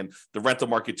property and the rental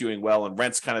market doing well and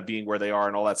rents kind of being where they are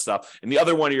and all that stuff. And the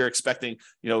other one, you're expecting,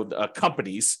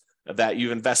 companies that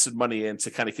you've invested money in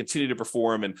to kind of continue to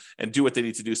perform and do what they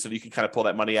need to do so that you can kind of pull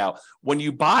that money out. When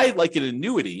you buy like an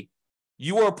annuity,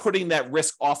 you are putting that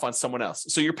risk off on someone else.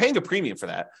 So you're paying a premium for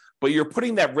that, but you're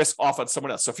putting that risk off on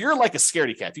someone else. So if you're like a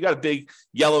scaredy cat, you got a big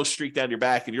yellow streak down your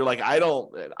back and you're like, I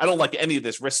don't like any of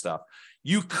this risk stuff.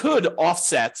 You could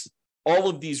offset all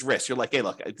of these risks. You're like, hey,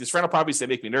 look, these rental properties, they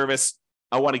make me nervous.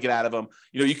 I want to get out of them.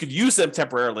 You could use them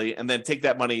temporarily and then take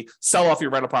that money, sell off your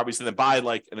rental properties, and then buy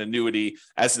like an annuity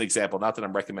as an example. Not that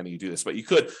I'm recommending you do this, but you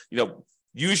could,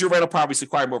 use your rental properties to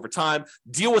acquire them over time,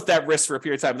 deal with that risk for a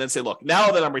period of time, and then say, look,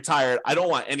 now that I'm retired, I don't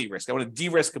want any risk. I want to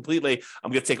de-risk completely.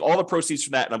 I'm going to take all the proceeds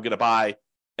from that and I'm going to buy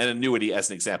an annuity as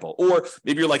an example. Or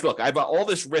maybe you're like, look, I've got all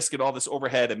this risk and all this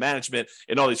overhead and management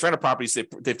and all these rental properties.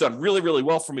 They've done really, really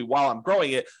well for me while I'm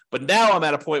growing it. But now I'm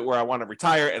at a point where I want to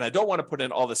retire and I don't want to put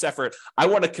in all this effort. I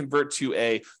want to convert to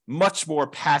a much more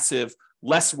passive,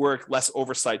 less work, less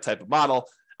oversight type of model.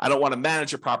 I don't want to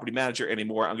manage a property manager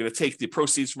anymore. I'm going to take the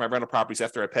proceeds from my rental properties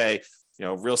after I pay,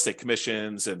 real estate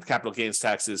commissions and capital gains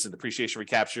taxes and depreciation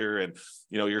recapture and,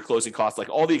 your closing costs, like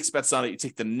all the expenses on it. You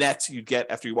take the net you get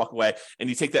after you walk away and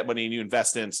you take that money and you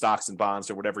invest in stocks and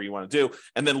bonds or whatever you want to do,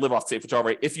 and then live off safe withdrawal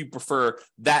rate if you prefer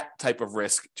that type of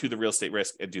risk to the real estate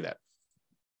risk and do that.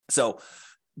 So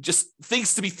just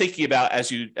things to be thinking about as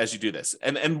you do this.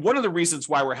 And one of the reasons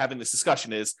why we're having this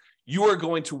discussion is you are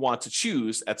going to want to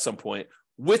choose at some point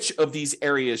which of these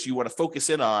areas you want to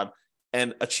focus in on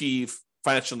and achieve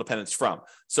financial independence from.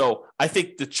 So I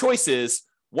think the choice is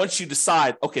once you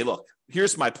decide, okay, look,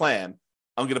 here's my plan.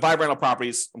 I'm going to buy rental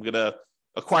properties. I'm going to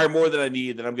acquire more than I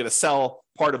need. Then I'm going to sell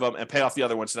part of them and pay off the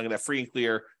other ones. And I'm going to have free and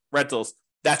clear rentals.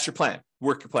 That's your plan.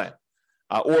 Work your plan.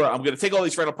 Or I'm going to take all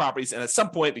these rental properties, and at some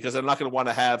point, because I'm not going to want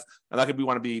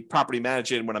to be property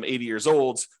managing when I'm 80 years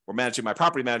old, or managing my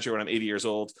property manager when I'm 80 years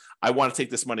old, I want to take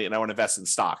this money and I want to invest in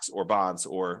stocks or bonds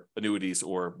or annuities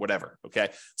or whatever. Okay,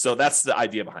 so that's the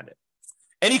idea behind it.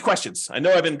 Any questions? I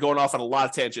know I've been going off on a lot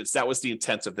of tangents. That was the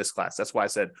intent of this class. That's why I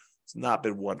said it's not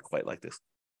been one quite like this.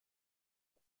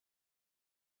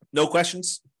 No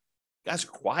questions? You guys are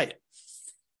quiet.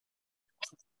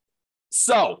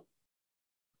 So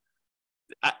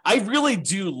I really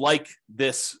do like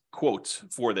this quote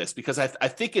for this because I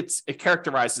think it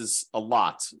characterizes a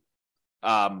lot.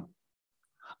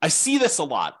 I see this a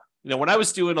lot. When I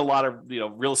was doing a lot of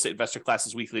real estate investor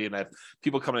classes weekly, and I have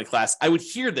people coming to class, I would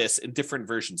hear this in different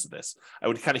versions of this. I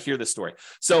would kind of hear this story.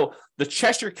 So the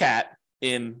Cheshire Cat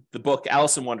in the book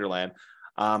Alice in Wonderland.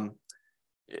 I'll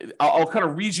kind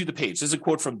of read you the page. This is a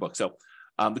quote from the book. So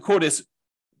the quote is,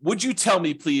 "Would you tell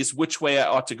me, please, which way I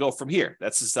ought to go from here?"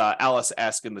 That's just, Alice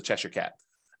asking the Cheshire Cat.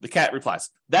 The cat replies,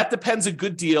 "That depends a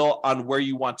good deal on where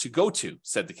you want to go to,"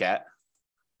 said the cat.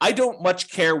 "I don't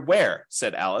much care where,"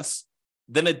 said Alice.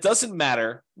 "Then it doesn't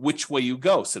matter which way you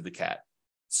go," said the cat.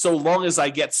 "So long as I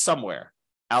get somewhere,"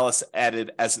 Alice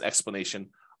added as an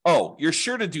explanation. "Oh, you're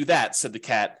sure to do that," said the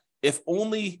cat, if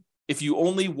you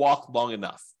only walk long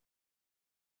enough."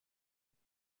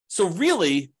 So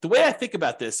really, the way I think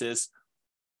about this is,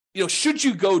 should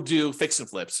you go do fix and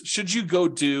flips? Should you go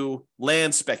do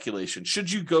land speculation?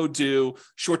 Should you go do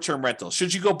short-term rentals?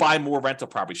 Should you go buy more rental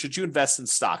property? Should you invest in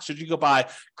stocks? Should you go buy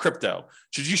crypto?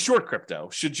 Should you short crypto?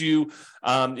 Should you,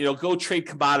 go trade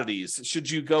commodities?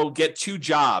 Should you go get 2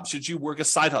 jobs? Should you work a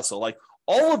side hustle? Like,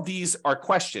 all of these are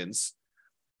questions,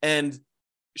 and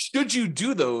should you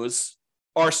do those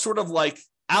are sort of like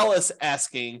Alice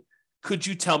asking, could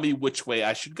you tell me which way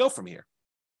I should go from here?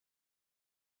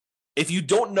 If you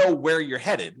don't know where you're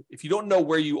headed, if you don't know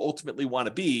where you ultimately want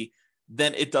to be,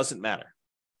 then it doesn't matter,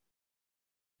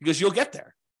 because you'll get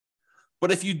there.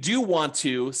 But if you do want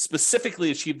to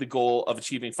specifically achieve the goal of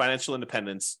achieving financial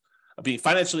independence, of being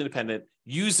financially independent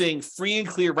using free and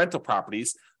clear rental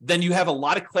properties, then you have a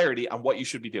lot of clarity on what you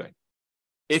should be doing.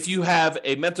 If you have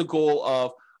a mental goal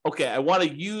of, okay, I want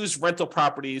to use rental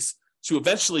properties to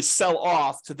eventually sell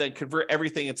off to then convert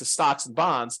everything into stocks and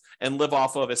bonds and live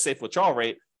off of a safe withdrawal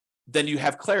rate, then you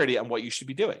have clarity on what you should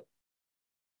be doing.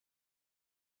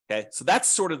 Okay, so that's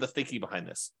sort of the thinking behind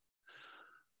this.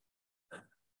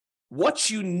 What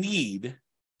you need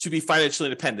to be financially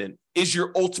independent is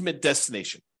your ultimate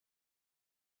destination.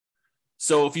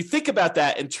 So if you think about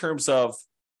that in terms of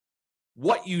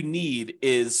what you need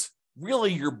is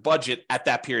really your budget at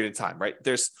that period of time, right?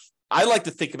 I like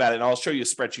to think about it, and I'll show you a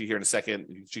spreadsheet here in a second.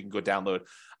 You can go download.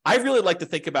 I really like to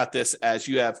think about this as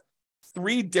you have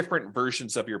 3 different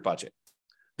versions of your budget.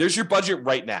 There's your budget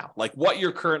right now, like what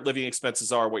your current living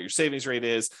expenses are, what your savings rate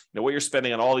is, what you're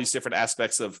spending on all these different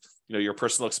aspects of your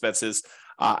personal expenses.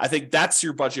 I think that's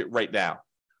your budget right now.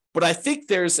 But I think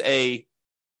there's if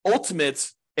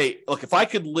I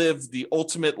could live the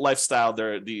ultimate lifestyle,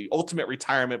 the ultimate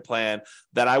retirement plan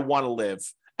that I want to live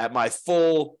at my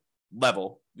full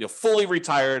level, fully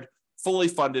retired, fully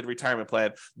funded retirement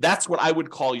plan, that's what I would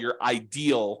call your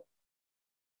ideal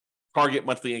target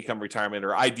monthly income retirement,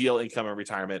 or ideal income in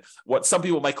retirement, what some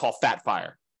people might call Fat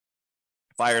FIRE.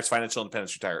 FIRE is financial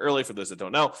independence, retire early, for those that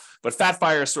don't know. But Fat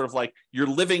FIRE is sort of like you're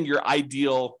living your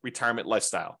ideal retirement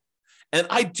lifestyle. And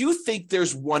I do think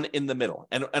there's one in the middle.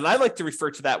 And I like to refer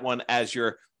to that one as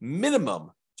your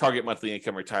minimum target monthly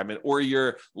income retirement, or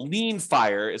your lean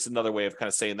FIRE is another way of kind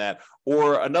of saying that.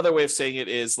 Or another way of saying it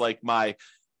is like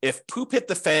if poop hit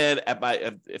the fan at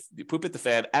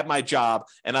my job,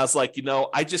 and I was like,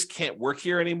 I just can't work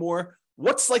here anymore.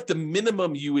 What's like the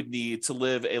minimum you would need to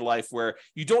live a life where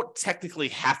you don't technically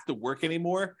have to work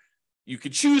anymore? You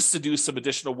could choose to do some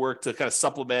additional work to kind of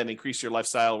supplement and increase your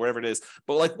lifestyle, whatever it is.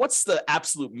 But like, what's the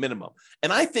absolute minimum?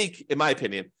 And I think, in my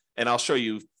opinion, and I'll show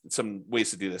you some ways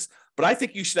to do this, but I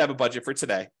think you should have a budget for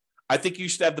today. I think you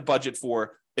should have the budget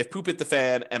for if poop hit the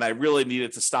fan and I really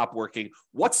needed to stop working,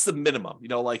 what's the minimum?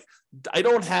 Like, I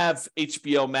don't have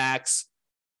HBO Max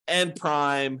and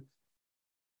Prime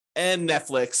and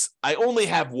Netflix. I only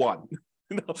have one.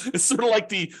 It's sort of like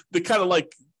the kind of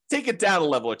like take it down a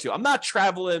level or two. I'm not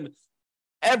traveling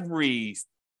every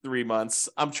 3 months.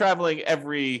 I'm traveling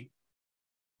every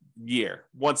year,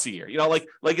 once a year, like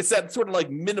it's that sort of like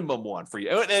minimum one for you.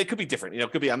 And it could be different,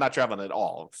 it could be I'm not traveling at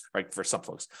all, right, for some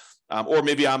folks, or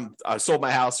maybe I sold my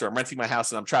house, or I'm renting my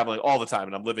house and I'm traveling all the time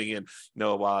and I'm living in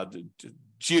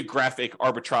geographic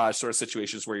arbitrage sort of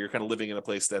situations where you're kind of living in a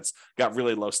place that's got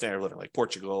really low standard of living, like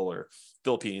Portugal or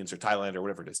Philippines or Thailand or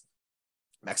whatever it is,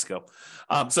 Mexico.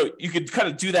 So you could kind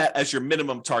of do that as your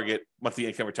minimum target monthly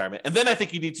income retirement. And then I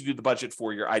think you need to do the budget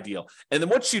for your ideal. And then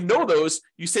once you know those,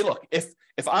 you say, look,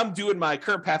 if I'm doing my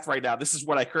current path right now, this is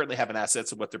what I currently have in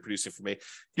assets and what they're producing for me.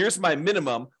 Here's my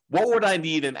minimum. What would I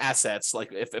need in assets?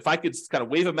 Like if I could kind of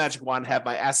wave a magic wand, have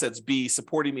my assets be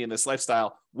supporting me in this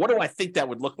lifestyle, what do I think that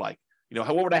would look like?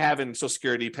 What would I have in Social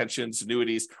Security, pensions,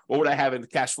 annuities? What would I have in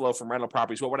cash flow from rental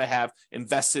properties? What would I have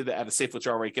invested at a safe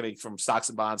withdrawal rate getting from stocks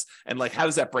and bonds? And like, how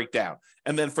does that break down?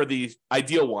 And then for the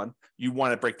ideal one, you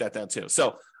want to break that down too.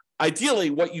 So ideally,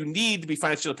 what you need to be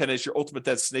financially independent is your ultimate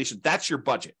destination. That's your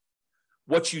budget.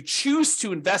 What you choose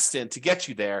to invest in to get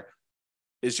you there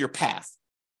is your path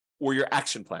or your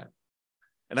action plan.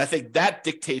 And I think that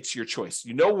dictates your choice.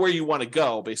 You know where you want to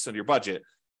go based on your budget.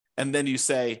 And then you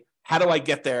say, how do I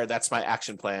get there? That's my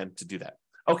action plan to do that.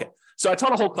 Okay, so I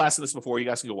taught a whole class on this before. You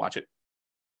guys can go watch it.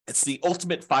 It's the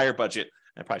ultimate FIRE budget.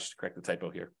 I probably should correct the typo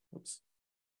here. Oops.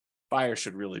 FIRE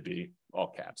should really be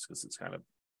all caps because it's kind of,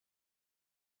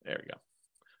 there we go.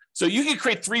 So you can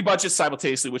create 3 budgets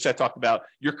simultaneously, which I talked about.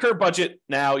 Your current budget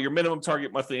now, your minimum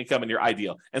target monthly income, and your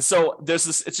ideal. And so there's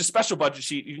this, it's a special budget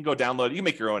sheet. You can go download it. You can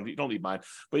make your own. You don't need mine.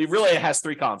 But it has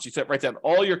 3 columns. You write down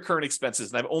all your current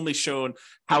expenses. And I've only shown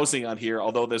housing on here,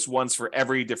 although there's ones for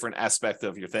every different aspect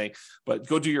of your thing. But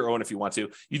go do your own if you want to.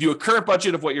 You do a current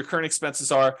budget of what your current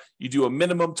expenses are. You do a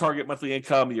minimum target monthly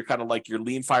income. You're kind of like your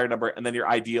lean fire number, and then your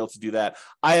ideal to do that.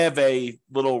 I have a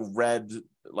little red,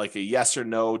 like a yes or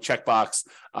no checkbox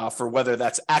for whether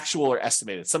that's actual or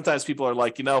estimated. Sometimes people are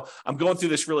like, I'm going through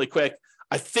this really quick.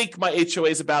 I think my HOA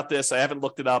is about this. I haven't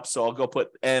looked it up, so I'll go put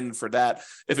N for that.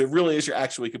 If it really is your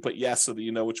actual, you can put yes so that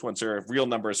you know which ones are real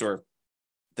numbers or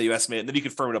that you estimate, and then you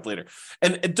can firm it up later.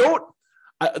 And don't,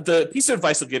 the piece of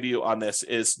advice I'll give you on this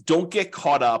is don't get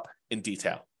caught up in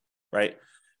detail, right?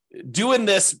 Doing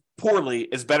this poorly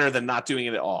is better than not doing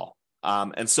it at all.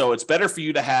 And so it's better for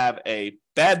you to have a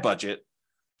bad budget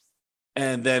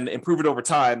and then improve it over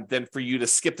time than for you to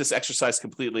skip this exercise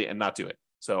completely and not do it.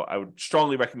 So I would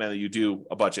strongly recommend that you do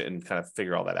a budget and kind of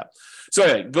figure all that out. So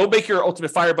anyway, go make your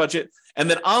ultimate fire budget. And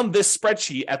then on this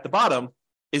spreadsheet at the bottom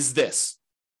is this.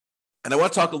 And I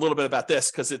want to talk a little bit about this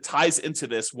because it ties into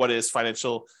this, what is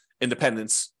financial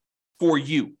independence for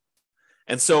you.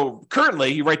 And so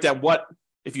currently you write down what,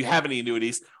 if you have any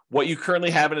annuities, what you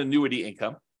currently have in annuity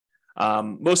income.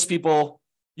 Most people,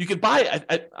 you can buy,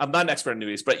 I'm not an expert in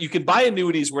annuities, but you can buy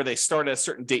annuities where they start at a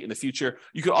certain date in the future.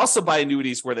 You can also buy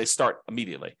annuities where they start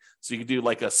immediately. So you can do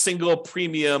like a single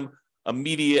premium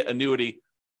immediate annuity.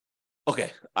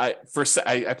 Okay, I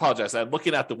apologize. I'm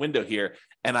looking out the window here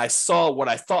and I saw what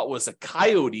I thought was a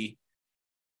coyote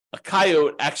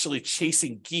actually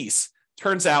chasing geese.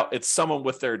 Turns out it's someone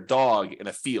with their dog in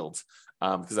a field.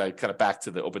 Because I kind of back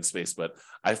to the open space, but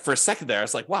for a second there, I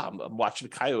was like, wow, I'm watching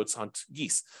coyotes hunt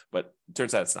geese, but it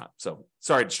turns out it's not. So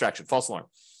sorry, distraction, false alarm.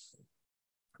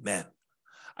 Man,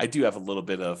 I do have a little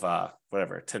bit of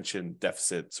attention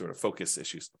deficit sort of focus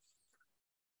issues.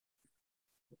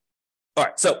 All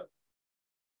right, so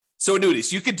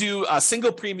annuities. You could do a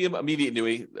single premium immediate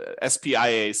annuity,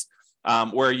 SPIAs,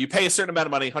 where you pay a certain amount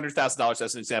of money, $100,000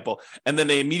 as an example, and then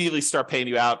they immediately start paying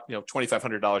you out,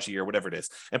 $2,500 a year, whatever it is.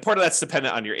 And part of that's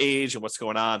dependent on your age and what's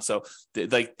going on. So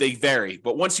they vary,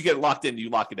 but once you get locked in, you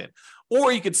lock it in.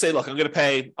 Or you could say, look, I'm going to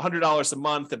pay $100 a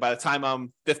month, and by the time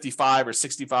I'm 55 or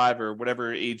 65 or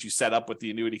whatever age you set up with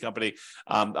the annuity company,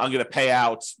 I'm going to pay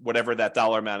out whatever that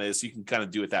dollar amount is. You can kind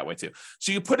of do it that way too.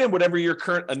 So you put in whatever your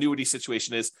current annuity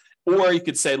situation is, or you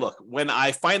could say, look, when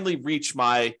I finally reach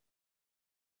my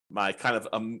kind of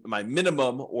my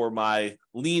minimum or my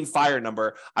lean fire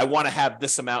number, I want to have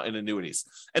this amount in annuities.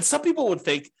 And some people would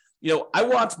think, I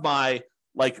want my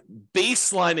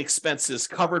baseline expenses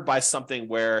covered by something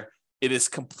where it is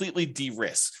completely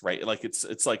de-risked, right? Like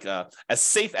it's like as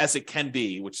safe as it can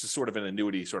be, which is sort of an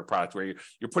annuity sort of product where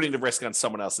you're putting the risk on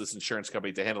someone else's insurance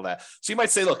company to handle that. So you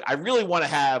might say, look, I really want to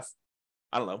have,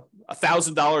 I don't know,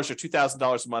 $1,000 or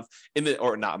 $2,000 a month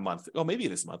or not a month. Oh, maybe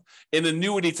it is a month in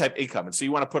annuity type income. And so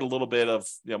you want to put a little bit of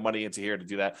money into here to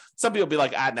do that. Some people will be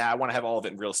like, I want to have all of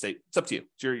it in real estate. It's up to you.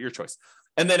 It's your choice.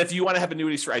 And then if you want to have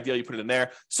annuities for ideal, you put it in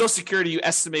there. Social Security, you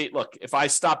estimate, look, if I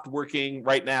stopped working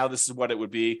right now, this is what it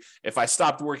would be. If I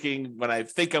stopped working when I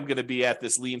think I'm going to be at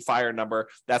this lean fire number,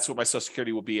 that's what my Social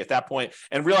Security will be at that point.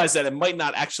 And realize that it might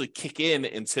not actually kick in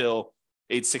until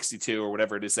age 62 or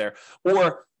whatever it is there.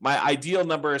 Or my ideal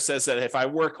number says that if I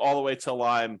work all the way till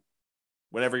I'm,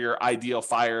 whatever your ideal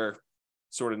fire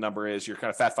sort of number is, your kind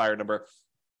of fat fire number,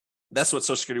 that's what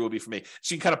Social Security will be for me.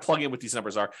 So you can kind of plug in what these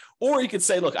numbers are. Or you could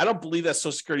say, look, I don't believe that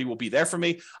Social Security will be there for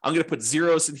me. I'm going to put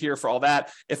zeros in here for all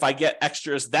that. If I get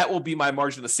extras, that will be my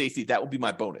margin of safety. That will be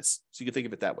my bonus. So you can think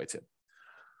of it that way too.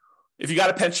 If you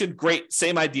got a pension, great.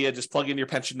 Same idea. Just plug in your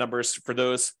pension numbers for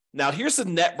those. Now, here's the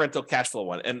net rental cash flow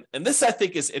one. And this, I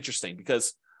think, is interesting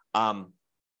because let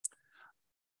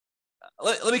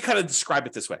me kind of describe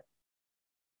it this way.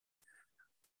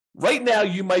 Right now,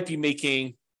 you might be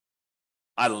making,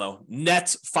 I don't know,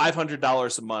 net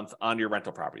 $500 a month on your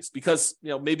rental properties because,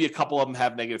 maybe a couple of them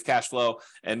have negative cash flow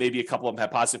and maybe a couple of them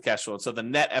have positive cash flow. And so the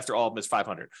net after all of them is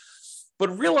 500.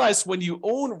 But realize when you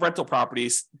own rental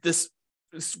properties, this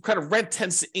kind of rent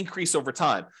tends to increase over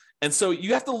time. And so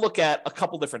you have to look at a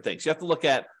couple different things. You have to look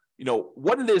at,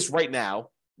 what it is right now,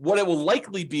 what it will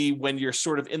likely be when you're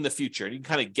sort of in the future. And you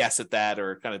can kind of guess at that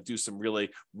or kind of do some really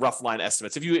rough line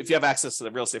estimates. If you have access to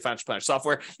the Real Estate Financial Planner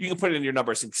software, you can put it in your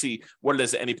numbers and see what it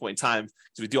is at any point in time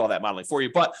because we do all that modeling for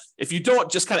you. But if you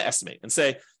don't, just kind of estimate and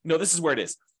say, this is where it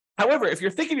is. However, if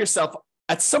you're thinking to yourself,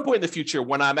 at some point in the future,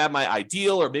 when I'm at my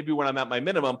ideal or maybe when I'm at my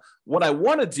minimum, what I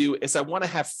want to do is I want to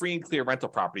have free and clear rental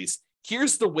properties.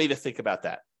 Here's the way to think about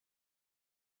that.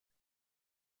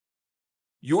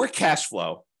 your cash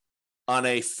flow on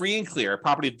a free and clear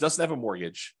property that doesn't have a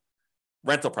mortgage,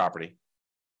 rental property,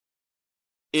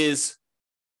 is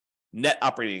net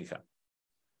operating income.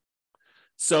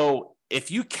 So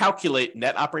if you calculate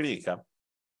net operating income,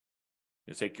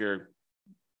 you take your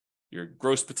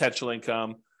gross potential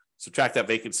income, subtract that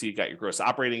vacancy, you got your gross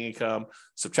operating income,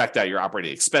 subtract out your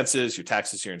operating expenses, your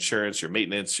taxes, your insurance, your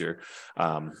maintenance, your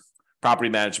property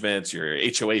management, your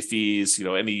HOA fees,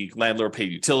 any landlord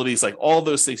paid utilities, like all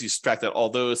those things, you subtract out all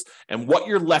those. And what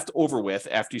you're left over with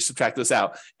after you subtract those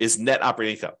out is net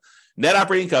operating income. Net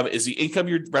operating income is the income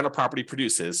your rental property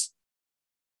produces,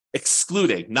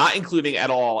 excluding, not including at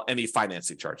all, any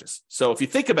financing charges. So if you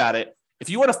think about it, if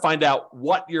you want to find out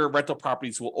what your rental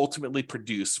properties will ultimately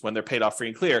produce when they're paid off free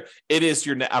and clear, it is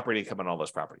your net operating income on all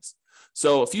those properties.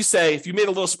 So if you made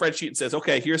a little spreadsheet and says,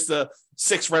 okay, here's the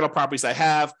 6 rental properties I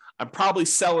have, I'm probably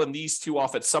selling these 2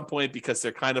 off at some point because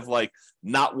they're kind of like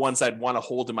not ones I'd want to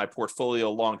hold in my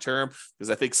portfolio long term. Because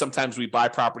I think sometimes we buy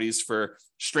properties for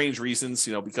strange reasons,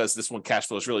 because this one cash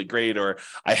flow is really great, or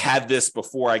I had this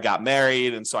before I got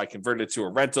married and so I converted it to a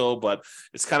rental, but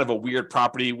it's kind of a weird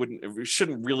property. It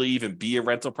shouldn't really even be a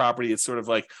rental property. It's sort of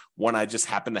like one I just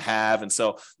happen to have. And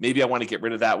so maybe I want to get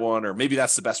rid of that one, or maybe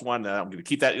that's the best one and I'm going to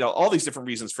keep that, all these different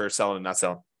reasons for selling and not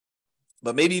selling.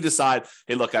 But maybe you decide,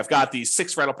 hey, look, I've got these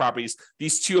 6 rental properties.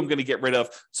 These 2 I'm going to get rid of.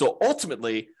 So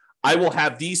ultimately, I will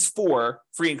have these 4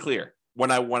 free and clear when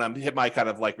I'm hit my kind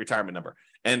of like retirement number.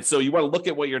 And so you want to look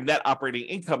at what your net operating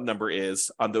income number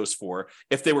is on those 4,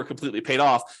 if they were completely paid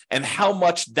off, and how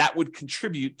much that would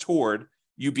contribute toward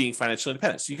you being financially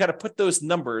independent. So you got to put those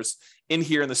numbers in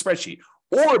here in the spreadsheet.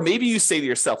 Or maybe you say to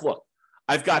yourself, look,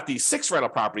 I've got these 6 rental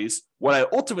properties. What I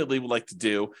ultimately would like to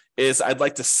do is I'd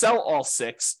like to sell all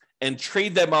 6 and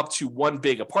trade them up to one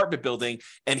big apartment building.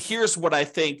 And here's what I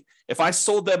think, if I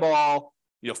sold them all,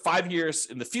 5 years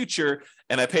in the future,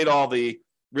 and I paid all the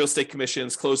real estate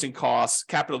commissions, closing costs,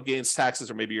 capital gains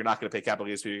taxes, or maybe you're not going to pay capital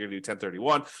gains, maybe you're going to do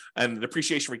 1031, and the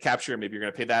depreciation recapture, maybe you're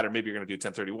going to pay that, or maybe you're going to do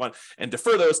 1031 and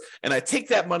defer those. And I take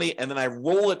that money and then I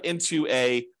roll it into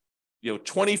a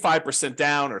 25%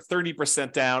 down or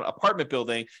 30% down apartment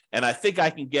building, and I think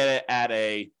I can get it at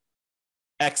a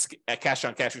X cash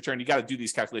on cash return. You got to do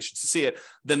these calculations to see it.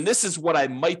 Then this is what I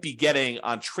might be getting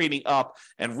on trading up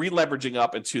and re-leveraging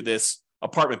up into this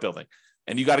apartment building.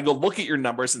 And you got to go look at your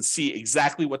numbers and see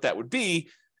exactly what that would be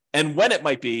and when it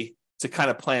might be to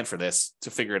kind of plan for this, to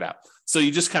figure it out. So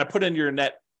you just kind of put in your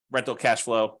net rental cash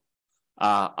flow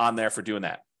on there for doing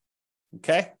that.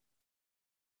 Okay.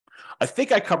 I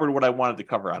think I covered what I wanted to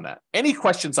cover on that. Any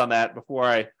questions on that before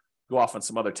I go off on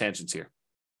some other tangents here?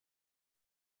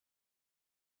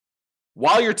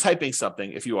 While you're typing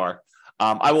something, if you are,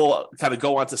 I will kind of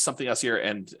go on to something else here,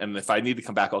 and if I need to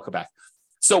come back, I'll come back.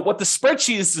 So what the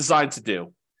spreadsheet is designed to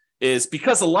do is,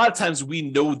 because a lot of times we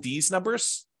know these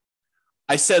numbers,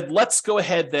 I said, let's go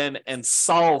ahead then and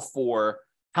solve for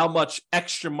how much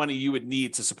extra money you would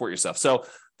need to support yourself. So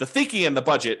the thinking in the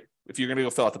budget, if you're going to go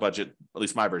fill out the budget, at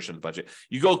least my version of the budget,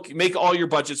 you go make all your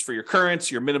budgets for your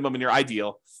current, your minimum, and your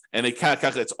ideal, and it kind of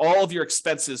calculates all of your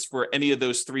expenses for any of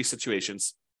those 3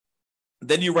 situations.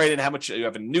 Then you write in how much you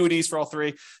have in annuities for all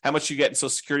 3, how much you get in Social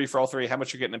Security for all 3, how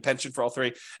much you're getting in pension for all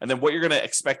 3, and then what you're going to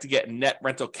expect to get in net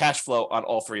rental cash flow on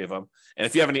all 3 of them. And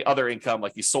if you have any other income,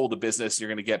 like you sold a business, you're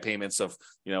going to get payments of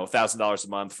 $1,000 a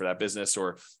month for that business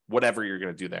or whatever you're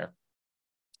going to do there.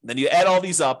 Then you add all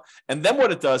these up, and then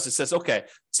what it does, it says, okay,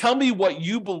 tell me what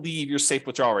you believe your safe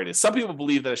withdrawal rate is. Some people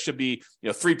believe that it should be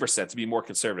 3% to be more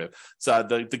conservative. So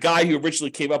the guy who originally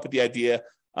came up with the idea,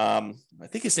 I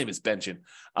think his name is Benjamin.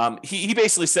 He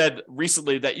basically said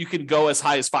recently that you can go as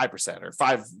high as 5% or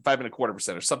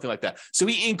 5.25% or something like that. So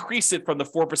he increased it from the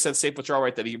 4% safe withdrawal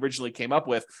rate that he originally came up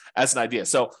with as an idea.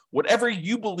 So whatever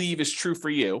you believe is true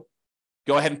for you,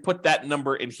 go ahead and put that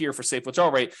number in here for safe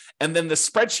withdrawal rate. And then the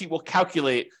spreadsheet will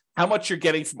calculate how much you're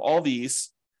getting from all these,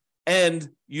 and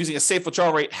using a safe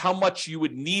withdrawal rate, how much you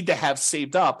would need to have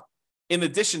saved up in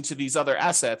addition to these other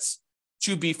assets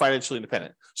to be financially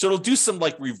independent. So it'll do some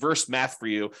like reverse math for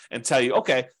you and tell you,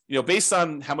 okay, based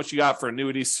on how much you got for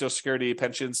annuities, Social Security,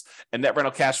 pensions, and net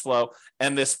rental cash flow,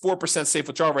 and this 4% safe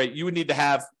withdrawal rate, you would need to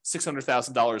have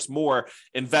 $600,000 more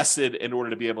invested in order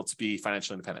to be able to be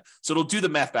financially independent. So it'll do the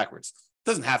math backwards. It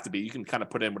doesn't have to be. You can kind of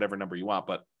put in whatever number you want,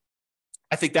 but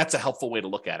I think that's a helpful way to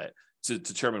look at it to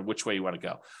determine which way you want to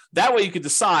go. That way you can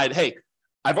decide, hey,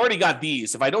 I've already got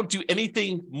these. If I don't do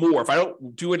anything more, if I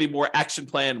don't do any more action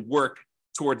plan work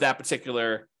toward that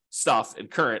particular stuff in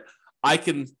current, I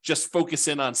can just focus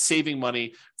in on saving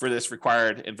money for this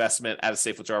required investment at a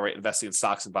safe withdrawal rate, investing in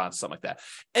stocks and bonds, something like that.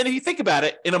 And if you think about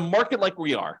it, in a market like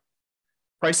we are,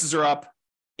 prices are up,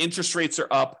 interest rates are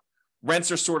up,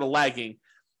 rents are sort of lagging.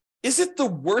 Is it the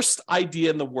worst idea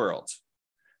in the world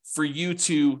for you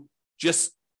to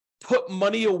just put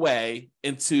money away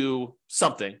into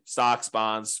something, stocks,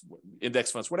 bonds,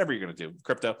 index funds, whatever you're going to do,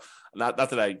 crypto? Not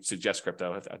that I suggest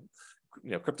crypto.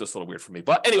 Crypto's a little weird for me.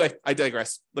 But anyway, I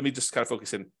digress. Let me just kind of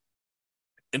focus in.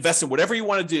 Invest in whatever you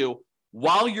want to do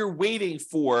while you're waiting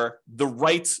for the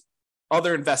right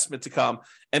other investment to come.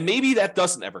 And maybe that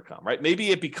doesn't ever come, right?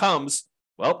 Maybe it becomes,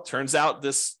 well, turns out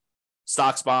this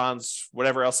stocks, bonds,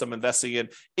 whatever else I'm investing in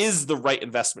is the right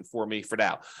investment for me for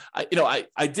now. I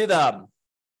did, this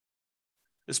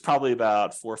is probably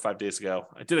about 4 or 5 days ago.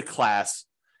 I did a class,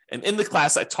 and in the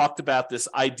class, I talked about this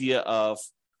idea of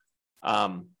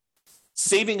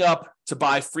saving up to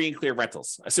buy free and clear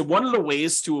rentals. I said, one of the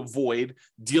ways to avoid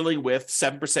dealing with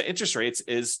 7% interest rates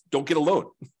is don't get a loan.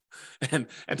 and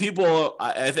people,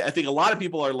 I think a lot of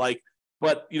people are like,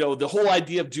 but the whole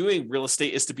idea of doing real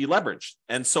estate is to be leveraged.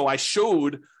 And so I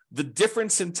showed the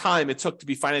difference in time it took to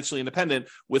be financially independent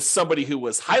with somebody who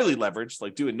was highly leveraged,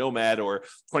 like doing Nomad or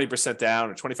 20% down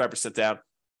or 25% down,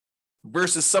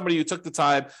 versus somebody who took the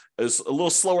time, is a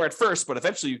little slower at first, but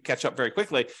eventually you catch up very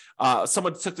quickly.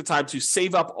 Someone took the time to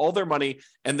save up all their money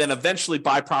and then eventually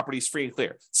buy properties free and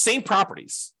clear. Same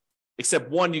properties, except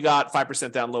one, you got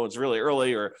 5% down loans really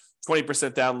early, or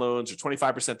 20% down loans or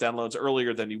 25% down loans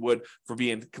earlier than you would for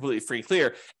being completely free and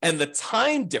clear. And the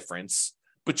time difference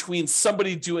between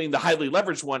somebody doing the highly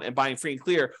leveraged one and buying free and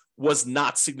clear was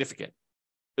not significant.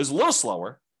 It was a little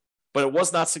slower, but it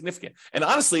was not significant. And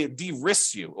honestly, it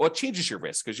de-risks you, or it changes your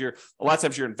risk, because a lot of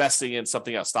times you're investing in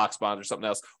something else, stocks, bonds, or something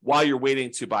else, while you're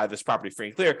waiting to buy this property free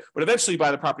and clear. But eventually you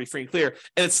buy the property free and clear,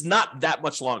 and it's not that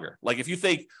much longer. Like if you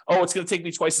think, oh, it's going to take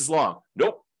me twice as long.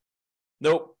 Nope.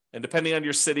 And depending on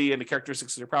your city and the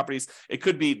characteristics of your properties, it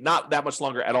could be not that much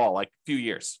longer at all, like a few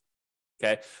years.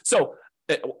 Okay. So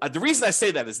the reason I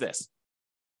say that is this.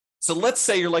 So let's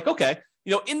say you're like, okay,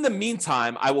 in the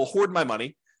meantime, I will hoard my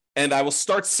money and I will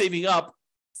start saving up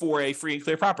for a free and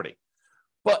clear property.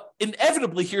 But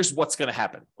inevitably, here's what's going to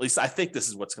happen. At least I think this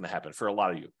is what's going to happen for a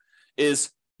lot of you,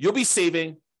 is you'll be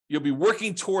saving, you'll be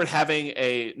working toward having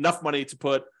enough money to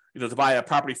put, to buy a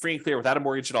property free and clear without a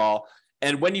mortgage at all.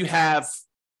 And when you have,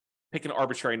 pick an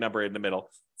arbitrary number in the middle,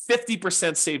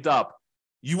 50% saved up,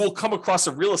 you will come across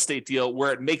a real estate deal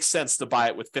where it makes sense to buy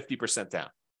it with 50% down.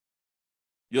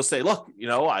 You'll say, look,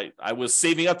 I was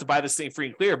saving up to buy this thing free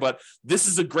and clear, but this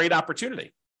is a great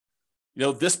opportunity.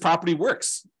 This property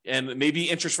works. And maybe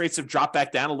interest rates have dropped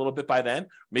back down a little bit by then.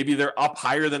 Maybe they're up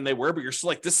higher than they were, but you're still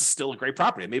like, this is still a great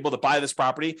property. I'm able to buy this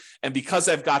property. And because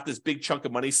I've got this big chunk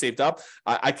of money saved up,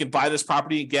 I can buy this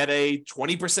property and get a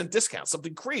 20% discount,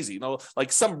 something crazy.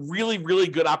 Like some really, really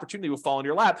good opportunity will fall in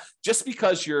your lap just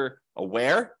because you're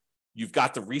aware, you've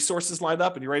got the resources lined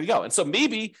up, and you're ready to go. And so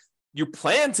maybe you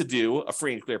plan to do a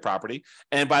free and clear property,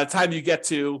 and by the time you get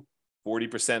to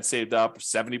 40% saved up,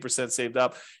 70% saved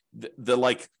up, the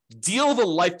like deal of a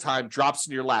lifetime drops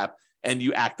in your lap, and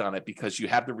you act on it because you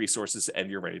have the resources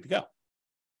and you're ready to go.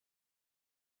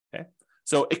 Okay,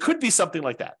 so it could be something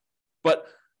like that. But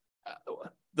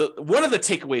one of the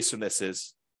takeaways from this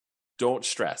is don't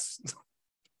stress,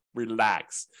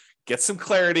 relax, get some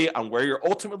clarity on where you're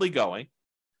ultimately going,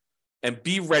 and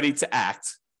be ready to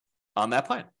act on that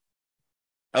plan.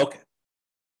 Okay.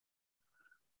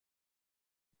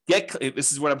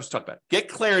 This is what I was talking about. Get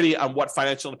clarity on what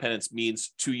financial independence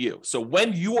means to you. So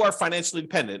when you are financially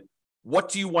independent, what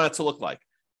do you want it to look like?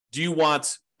 Do you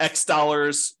want X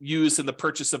dollars used in the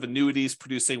purchase of annuities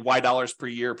producing Y dollars per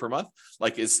year per month?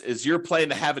 Like is your plan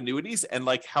to have annuities, and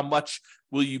like how much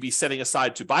will you be setting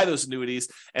aside to buy those annuities,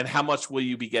 and how much will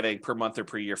you be getting per month or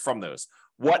per year from those?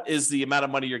 What is the amount of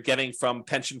money you're getting from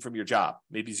pension from your job?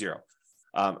 Maybe zero.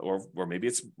 Or maybe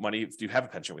it's money if you have a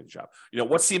pension with your job.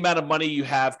 What's the amount of money you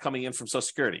have coming in from Social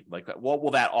Security? Like, what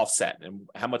will that offset, and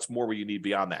how much more will you need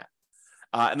beyond that?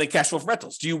 And then cash flow from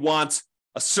rentals. Do you want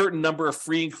a certain number of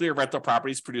free and clear rental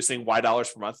properties producing Y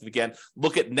dollars per month? And again,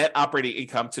 look at net operating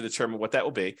income to determine what that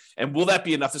will be. And will that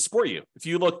be enough to support you? If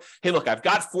you look, hey, look, I've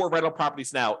got 4 rental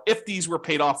properties now. If these were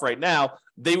paid off right now,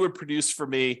 they would produce for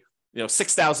me,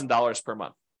 $6,000 per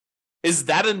month. Is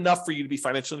that enough for you to be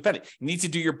financially independent? You need to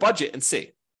do your budget and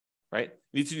see, right?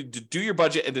 You need to do your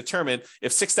budget and determine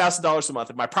if $6,000 a month,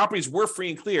 if my properties were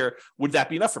free and clear, would that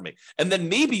be enough for me? And then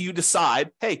maybe you decide,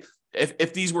 hey,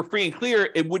 if these were free and clear,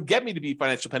 it would get me to be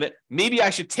financially independent. Maybe I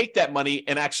should take that money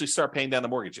and actually start paying down the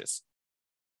mortgages.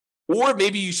 Or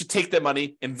maybe you should take that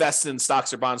money, invest in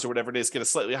stocks or bonds or whatever it is, get a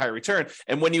slightly higher return.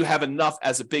 And when you have enough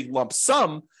as a big lump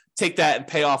sum, take that and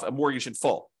pay off a mortgage in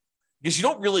full. Because you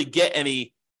don't really get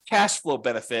any cash flow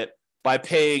benefit by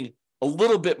paying a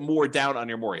little bit more down on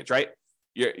your mortgage, right?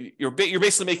 You're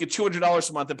basically making $200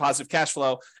 a month in positive cash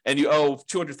flow, and you owe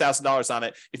 $200,000 on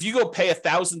it. If you go pay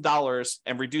 $1,000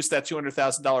 and reduce that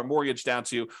 $200,000 mortgage down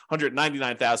to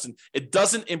 $199,000, it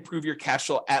doesn't improve your cash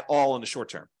flow at all in the short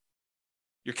term.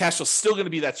 Your cash flow is still going to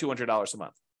be that $200 a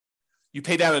month. You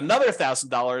pay down another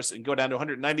 $1,000 and go down to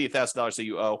 $198,000 that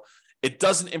you owe. It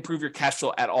doesn't improve your cash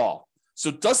flow at all. So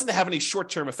it doesn't have any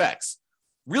short-term effects.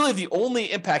 Really, the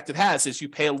only impact it has is you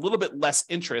pay a little bit less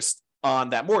interest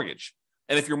on that mortgage.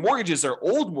 And if your mortgages are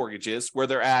old mortgages where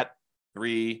they're at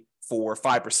 3, 4,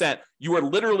 5%, you are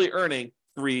literally earning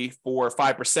 3, 4,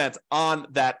 5% on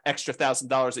that extra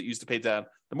 $1,000 that you used to pay down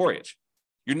the mortgage.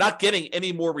 You're not getting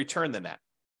any more return than that.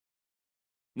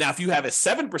 Now, if you have a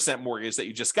 7% mortgage that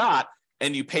you just got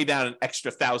and you pay down an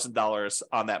extra $1,000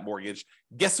 on that mortgage,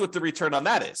 guess what the return on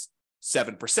that is?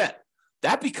 7%.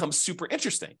 That becomes super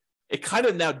interesting. It kind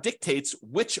of now dictates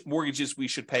which mortgages we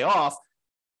should pay off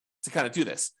to kind of do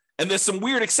this. And there's some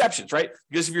weird exceptions, right?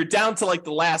 Because if you're down to like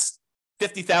the last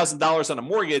 $50,000 on a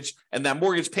mortgage and that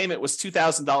mortgage payment was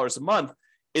 $2,000 a month,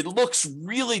 it looks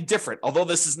really different. Although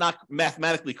this is not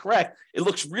mathematically correct, it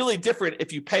looks really different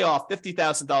if you pay off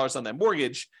 $50,000 on that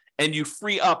mortgage and you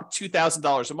free up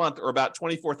 $2,000 a month or about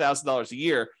 $24,000 a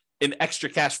year in extra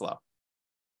cash flow,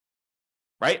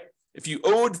 right? If you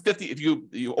owned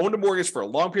you owned a mortgage for a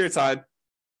long period of time,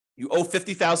 you owe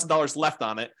 $50,000 left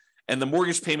on it, and the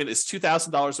mortgage payment is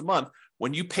 $2,000 a month.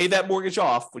 When you pay that mortgage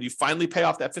off, when you finally pay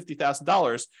off that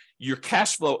 $50,000, your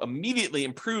cash flow immediately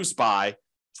improves by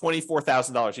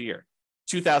 $24,000 a year,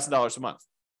 $2,000 a month.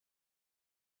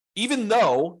 Even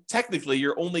though technically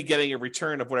you're only getting a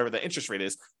return of whatever the interest rate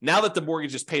is, now that the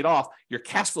mortgage is paid off, your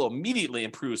cash flow immediately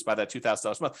improves by that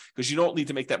 $2,000 a month because you don't need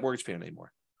to make that mortgage payment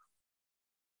anymore.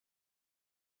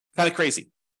 Kind of crazy.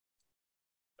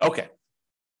 Okay.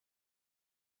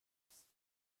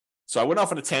 So I went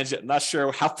off on a tangent. I'm not sure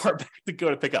how far back to go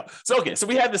to pick up. So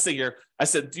we had this thing here. I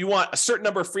said, do you want a certain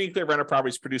number of free and clear rental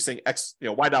properties producing X,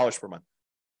 Y dollars per month?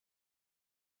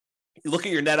 You look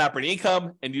at your net operating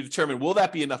income and you determine, will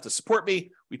that be enough to support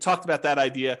me? We talked about that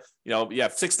idea. You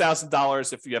have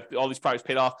 $6,000 if you have all these properties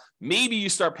paid off. Maybe you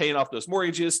start paying off those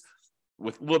mortgages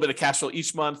with a little bit of cash flow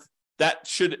each month. That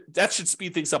should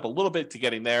speed things up a little bit to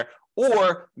getting there.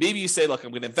 Or maybe you say, look,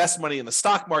 I'm going to invest money in the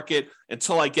stock market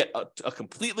until I get a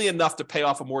completely enough to pay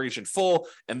off a mortgage in full.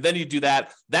 And then you do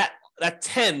that. That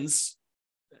tends,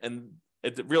 and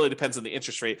it really depends on the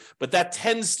interest rate, but that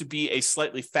tends to be a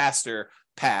slightly faster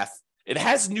path. It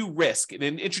has new risk and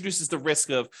it introduces the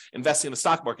risk of investing in the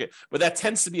stock market, but that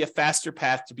tends to be a faster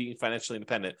path to being financially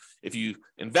independent. If you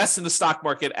invest in the stock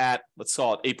market at, let's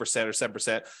call it 8% or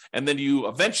 7%, and then you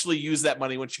eventually use that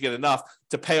money once you get enough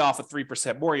to pay off a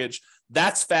 3% mortgage,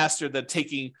 that's faster than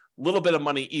taking a little bit of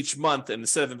money each month. And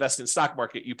instead of investing in the stock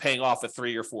market, you paying off a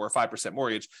 3 or 4 or 5%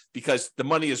 mortgage because the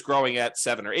money is growing at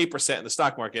 7 or 8% in the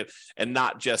stock market and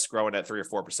not just growing at 3 or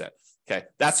 4%. Okay.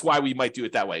 That's why we might do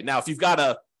it that way. Now, if you've got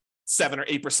a 7 or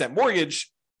 8% mortgage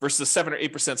versus a 7 or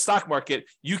 8% stock market,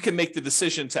 you can make the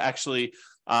decision to actually,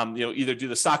 either do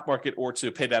the stock market or to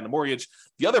pay down the mortgage.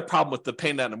 The other problem with the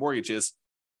paying down the mortgage is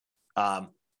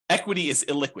equity is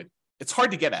illiquid. It's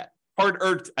hard to get at.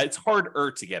 It's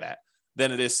harder to get at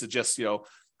than it is to just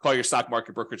call your stock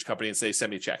market brokerage company and say,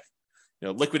 send me a check.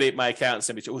 Liquidate my account and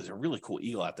send me a check. Oh, there's a really cool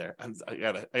eagle out there. I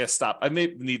gotta stop. I may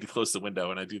need to close the window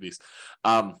when I do these.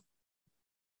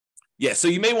 Yeah, so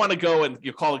you may want to go and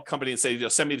you call a company and say,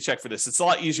 send me the check for this. It's a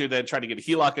lot easier than trying to get a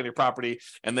HELOC on your property,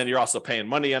 and then you're also paying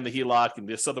money on the HELOC, and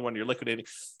this other one you're liquidating.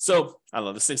 So I don't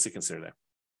know, there's things to consider there.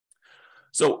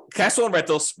 So cash flow and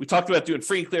rentals, we talked about doing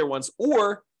free and clear ones,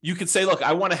 or you could say, look,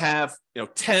 I want to have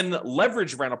 10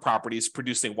 leverage rental properties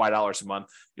producing Y dollars a month.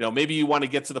 Maybe you want to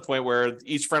get to the point where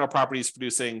each rental property is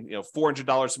producing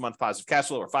 $400 a month positive cash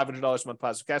flow or $500 a month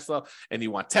positive cash flow, and you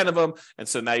want 10 of them. And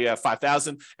so now you have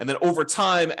 5,000. And then over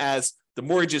time, as the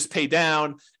mortgages pay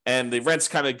down and the rents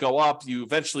kind of go up, you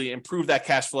eventually improve that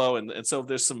cash flow. And so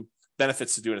there's some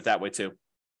benefits to doing it that way too.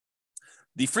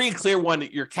 The free and clear one,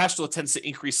 your cash flow tends to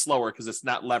increase slower because it's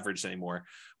not leveraged anymore.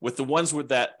 With the ones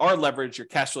that are leveraged, your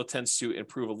cash flow tends to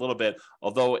improve a little bit,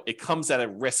 although it comes at a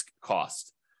risk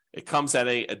cost. It comes at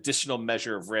an additional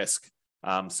measure of risk.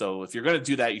 So if you're going to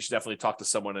do that, you should definitely talk to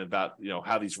someone about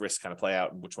how these risks kind of play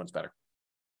out and which one's better.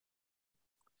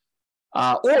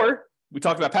 Or we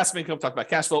talked about passive income, talked about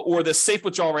cash flow, or the safe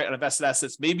withdrawal rate on invested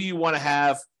assets. Maybe you want to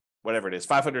have whatever it is,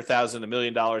 $500,000, $1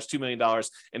 million, $2 million,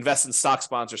 invest in stocks,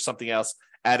 bonds, or something else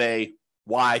at a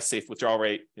Y, safe withdrawal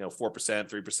rate, 4%,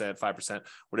 3%, 5%,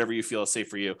 whatever you feel is safe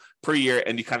for you per year,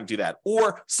 and you kind of do that.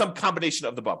 Or some combination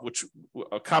of the above, which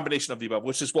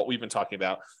is what we've been talking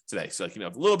about today. So a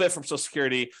little bit from Social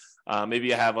Security,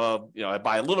 maybe I have I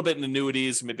buy a little bit in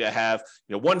annuities, maybe I have,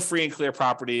 one free and clear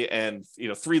property and,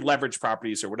 3 leverage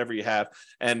properties or whatever you have,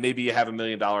 and maybe you have $1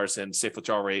 million in safe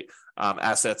withdrawal rate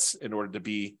assets in order to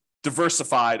be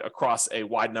diversified across a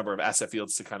wide number of asset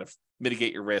fields to kind of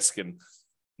mitigate your risk and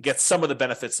get some of the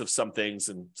benefits of some things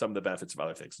and some of the benefits of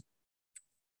other things.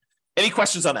 Any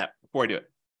questions on that before I do it?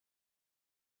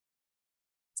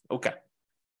 Okay.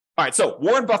 All right. So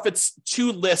Warren Buffett's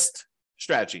 2-list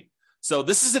strategy. So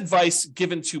this is advice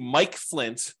given to Mike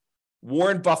Flint,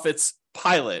 Warren Buffett's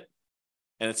pilot,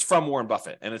 and it's from Warren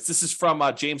Buffett. And this is from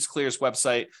James Clear's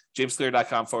website,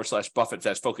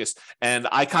 jamesclear.com/Buffett-focus. And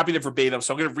I copied it verbatim,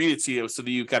 so I'm going to read it to you so that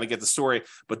you kind of get the story.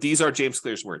 But these are James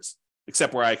Clear's words,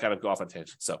 except where I kind of go off on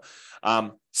tangent. So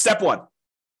step 1,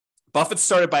 Buffett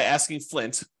started by asking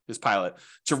Flint, his pilot,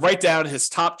 to write down his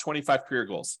top 25 career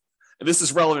goals. And this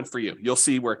is relevant for you. You'll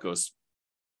see where it goes.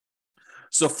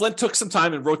 So Flint took some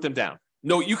time and wrote them down.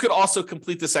 Note, you could also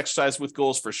complete this exercise with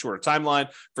goals for a shorter timeline.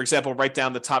 For example, write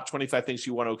down the top 25 things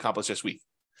you want to accomplish this week.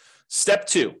 Step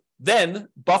 2, then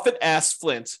Buffett asked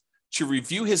Flint to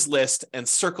review his list and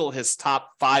circle his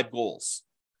top 5 goals.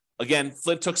 Again,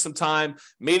 Flint took some time,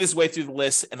 made his way through the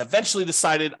list, and eventually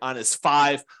decided on his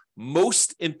 5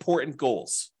 most important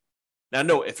goals. Now,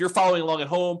 note, if you're following along at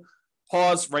home,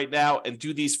 pause right now and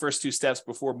do these first 2 steps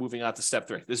before moving on to step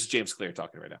 3. This is James Clear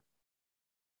talking right now.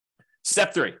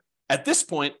 Step 3. At this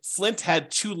point, Flint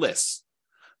had 2 lists.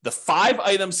 The 5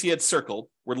 items he had circled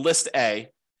were list A,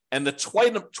 and the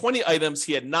 20 items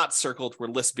he had not circled were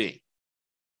list B.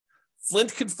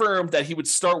 Flint confirmed that he would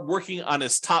start working on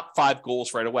his top 5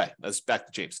 goals right away. That's back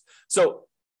to James. So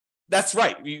that's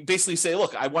right. You basically say,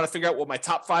 look, I want to figure out what my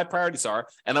top 5 priorities are,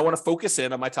 and I want to focus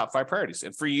in on my top 5 priorities.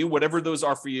 And for you, whatever those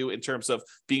are for you in terms of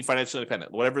being financially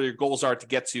independent, whatever your goals are to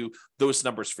get to those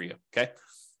numbers for you. Okay.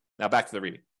 Now back to the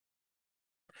reading.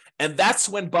 And that's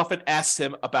when Buffett asked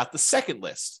him about the second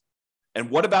list.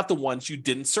 And what about the ones you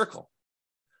didn't circle?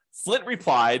 Flint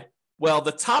replied, well,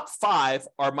 the top 5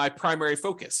 are my primary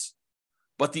focus,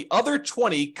 but the other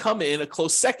 20 come in a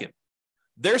close second.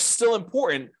 They're still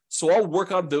important, so I'll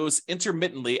work on those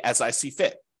intermittently as I see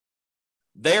fit.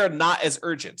 They are not as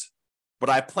urgent, but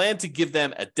I plan to give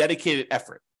them a dedicated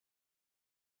effort.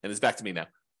 And it's back to me now.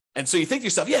 And so you think to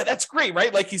yourself, yeah, that's great,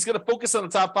 right? Like he's going to focus on the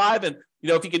top 5. And,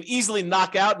 if he can easily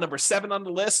knock out number 7 on the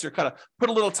list or kind of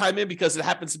put a little time in because it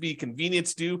happens to be convenient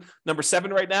to do number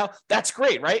 7 right now, that's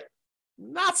great, right?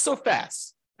 Not so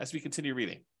fast as we continue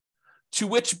reading. To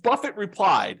which Buffett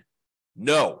replied,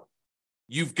 no,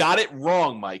 you've got it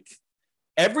wrong, Mike.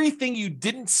 Everything you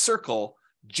didn't circle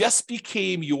just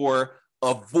became your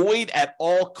avoid at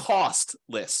all cost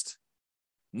list.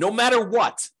 No matter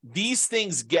what, these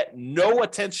things get no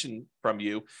attention from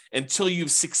you until you've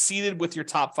succeeded with your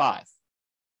top 5.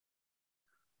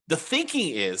 The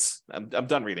thinking is, I'm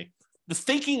done reading. The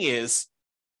thinking is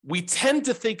we tend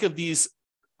to think of these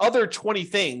other 20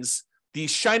 things,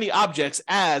 these shiny objects,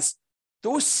 as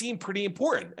those seem pretty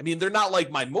important. I mean, they're not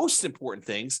like my most important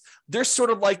things. They're sort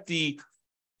of like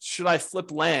should I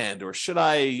flip land, or should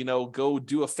I, go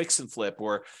do a fix and flip,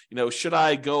 or, should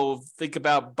I go think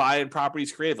about buying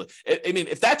properties creatively? I mean,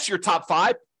 if that's your top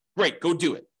 5, great, go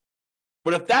do it.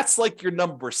 But if that's like your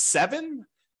number 7,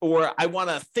 or I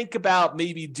want to think about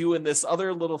maybe doing this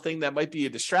other little thing that might be a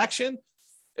distraction,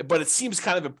 but it seems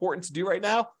kind of important to do right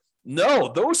now,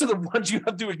 no, those are the ones you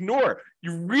have to ignore.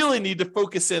 You really need to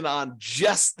focus in on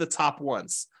just the top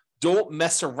ones. Don't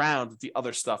mess around with the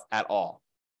other stuff at all.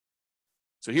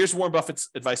 So here's Warren Buffett's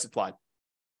advice applied.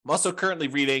 I'm also currently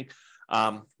reading,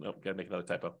 got to make another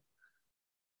typo.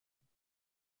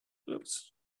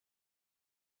 Oops.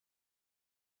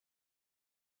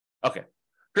 Okay.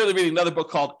 Currently reading another book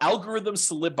called Algorithms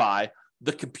to Live By,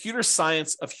 The Computer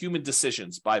Science of Human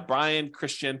Decisions by Brian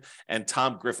Christian and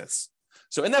Tom Griffiths.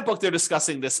 So in that book, they're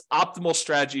discussing this optimal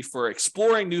strategy for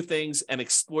exploring new things and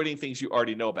exploiting things you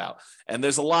already know about. And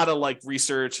there's a lot of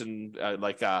research and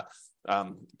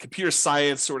computer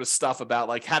science sort of stuff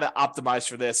about how to optimize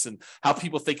for this and how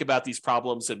people think about these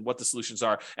problems and what the solutions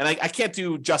are. And I can't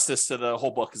do justice to the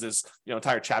whole book because there's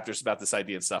entire chapters about this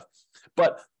idea and stuff.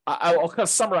 But I'll kind of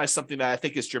summarize something that I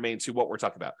think is germane to what we're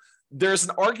talking about. There's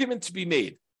an argument to be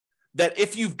made that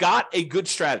if you've got a good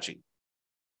strategy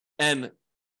and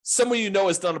someone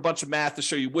has done a bunch of math to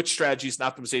show you which strategies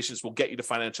and optimizations will get you to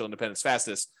financial independence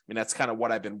fastest. I mean, that's kind of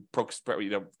what I've been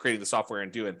creating the software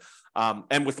and doing,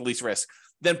 and with the least risk.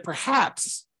 Then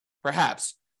perhaps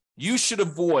you should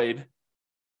avoid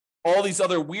all these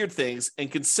other weird things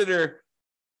and consider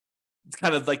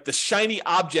kind of like the shiny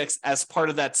objects as part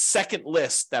of that second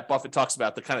list that Buffett talks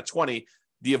about, the kind of 20,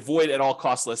 the avoid at all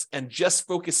cost list, and just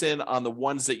focus in on the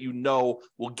ones that you know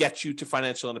will get you to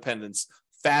financial independence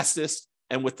fastest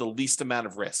and with the least amount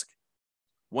of risk.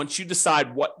 Once you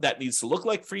decide what that needs to look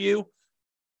like for you,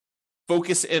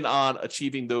 focus in on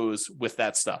achieving those with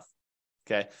that stuff,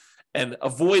 okay? And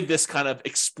avoid this kind of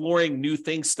exploring new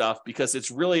things stuff because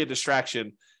it's really a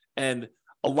distraction. And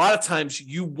a lot of times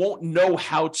you won't know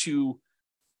how to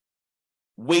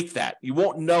weight that. You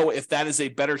won't know if that is a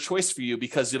better choice for you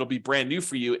because it'll be brand new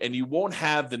for you, and you won't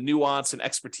have the nuance and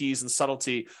expertise and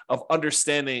subtlety of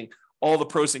understanding all the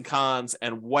pros and cons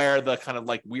and where the kind of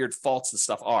like weird faults and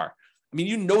stuff are. I mean,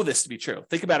 you know this to be true.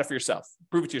 Think about it for yourself.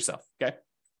 Prove it to yourself, okay?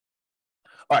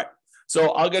 All right,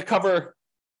 so I want to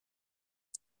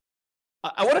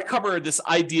cover this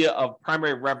idea of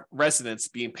primary residence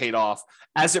being paid off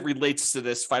as it relates to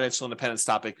this financial independence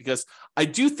topic, because I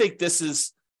do think this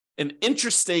is an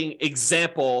interesting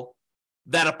example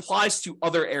that applies to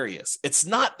other areas. It's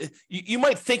not, you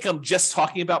might think I'm just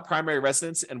talking about primary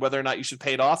residence and whether or not you should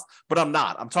pay it off, but I'm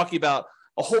not. I'm talking about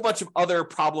a whole bunch of other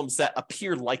problems that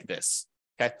appear like this,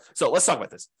 okay? So let's talk about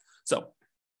this. So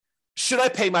should I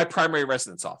pay my primary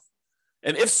residence off?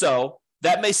 And if so,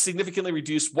 that may significantly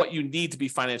reduce what you need to be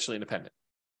financially independent.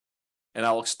 And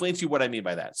I'll explain to you what I mean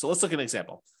by that. So let's look at an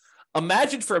example.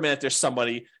 Imagine for a minute there's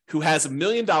somebody who has $1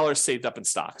 million saved up in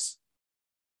stocks.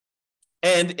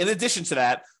 And in addition to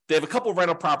that, they have a couple of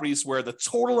rental properties where the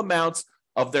total amount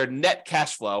of their net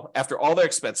cash flow after all their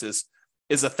expenses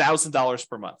is $1,000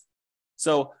 per month.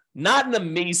 So not an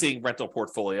amazing rental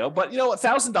portfolio, but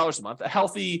 $1,000 a month, a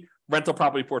healthy rental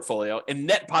property portfolio and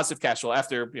net positive cash flow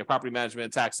after property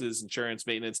management, taxes, insurance,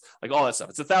 maintenance, like all that stuff.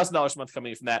 It's $1,000 a month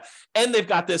coming in from that. And they've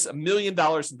got this $1 million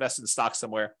invested in stocks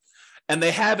somewhere. And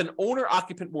they have an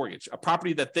owner-occupant mortgage, a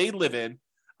property that they live in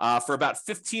for about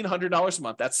 $1,500 a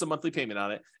month. That's the monthly payment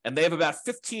on it. And they have about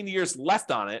 15 years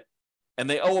left on it, and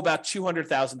they owe about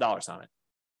 $200,000 on it.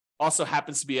 Also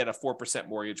happens to be at a 4%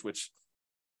 mortgage, which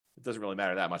it doesn't really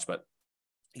matter that much, but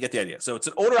you get the idea. So it's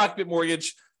an owner-occupant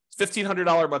mortgage,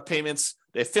 $1,500 a month payments.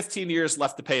 They have 15 years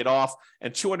left to pay it off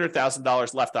and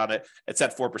 $200,000 left on it. It's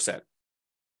at 4%.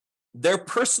 Their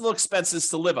personal expenses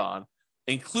to live on,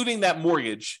 including that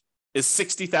mortgage, is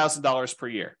 $60,000 per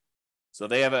year. So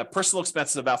they have a personal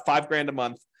expense of about $5,000 a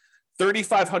month.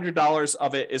 $3,500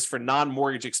 of it is for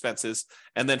non-mortgage expenses.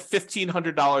 And then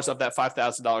 $1,500 of that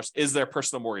 $5,000 is their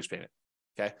personal mortgage payment.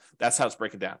 Okay. That's how it's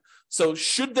breaking down. So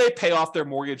should they pay off their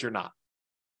mortgage or not?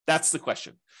 That's the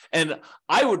question. And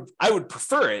I would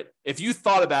prefer it if you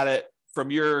thought about it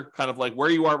from your kind of like where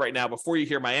you are right now before you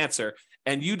hear my answer,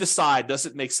 and you decide, does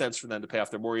it make sense for them to pay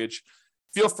off their mortgage?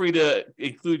 Feel free to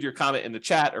include your comment in the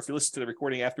chat, or if you listen to the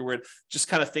recording afterward, just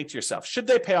kind of think to yourself, should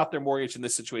they pay off their mortgage in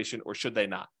this situation or should they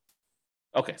not?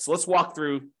 Okay, so let's walk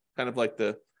through kind of like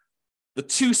the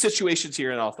two situations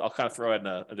here, and I'll kind of throw in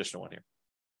an additional one here.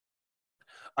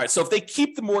 All right, so if they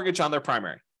keep the mortgage on their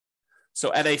primary,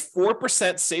 so at a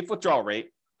 4% safe withdrawal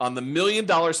rate on the $1 million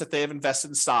that they have invested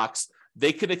in stocks,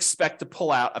 they could expect to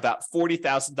pull out about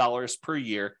 $40,000 per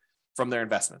year from their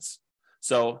investments.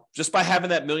 So just by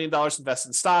having that $1 million invested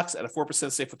in stocks at a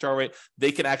 4% safe withdrawal rate,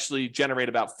 they can actually generate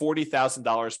about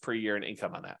 $40,000 per year in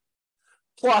income on that.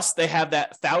 Plus, they have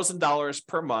that $1,000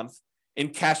 per month in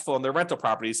cash flow on their rental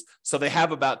properties. So they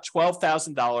have about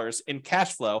 $12,000 in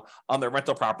cash flow on their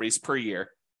rental properties per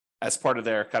year as part of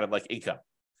their kind of like income.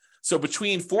 So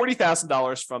between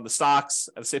 $40,000 from the stocks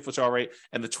at a safe withdrawal rate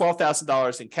and the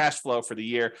 $12,000 in cash flow for the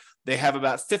year, they have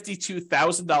about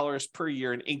 $52,000 per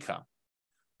year in income.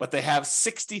 But they have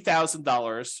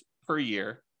 $60,000 per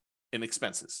year in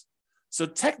expenses. So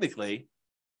technically,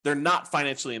 they're not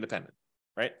financially independent,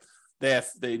 right?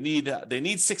 They need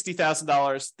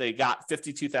 $60,000. They got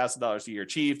 $52,000 a year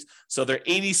achieved. So they're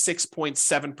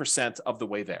 86.7% of the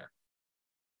way there.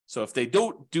 So if they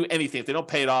don't do anything, if they don't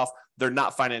pay it off, they're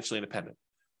not financially independent.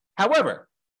 However,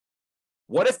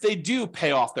 what if they do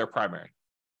pay off their primary?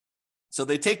 So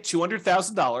they take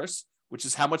 $200,000, which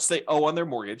is how much they owe on their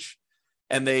mortgage,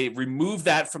 and they remove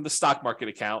that from the stock market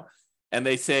account, and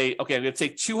they say, okay, I'm going to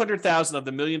take $200,000 of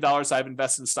the $1 million I've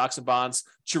invested in stocks and bonds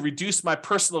to reduce my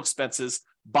personal expenses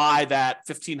by that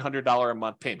 $1,500 a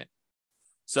month payment.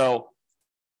 So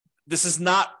this is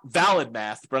not valid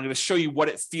math, but I'm going to show you what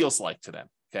it feels like to them,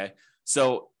 okay?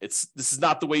 So this is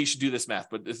not the way you should do this math,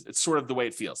 but it's sort of the way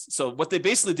it feels. So what they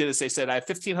basically did is they said, I have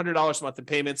 $1,500 a month in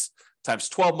payments times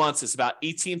 12 months is about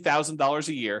 $18,000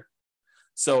 a year.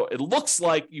 So it looks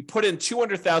like you put in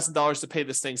 $200,000 to pay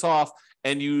this things off,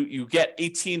 and you get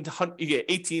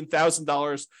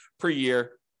 $18,000 per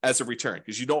year as a return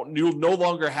because you'll no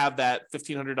longer have that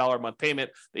 $1,500 a month payment,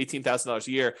 the $18,000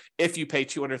 a year. If you pay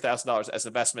 $200,000 as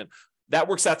investment, that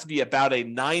works out to be about a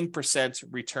 9%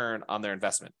 return on their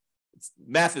investment.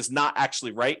 Math is not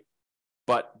actually right,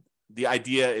 but the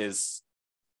idea is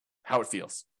how it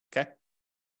feels. Okay.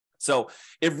 So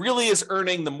it really is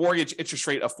earning the mortgage interest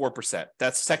rate of 4%.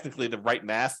 That's technically the right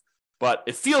math, but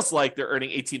it feels like they're earning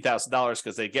 $18,000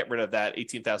 because they get rid of that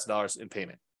 $18,000 in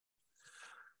payment.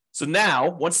 So now,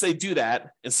 once they do that,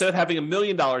 instead of having $1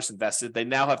 million invested, they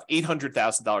now have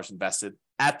 $800,000 invested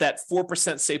at that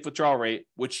 4% safe withdrawal rate,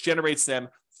 which generates them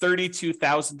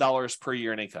 $32,000 per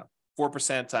year in income.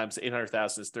 4% times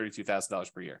 800,000 is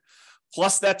 $32,000 per year.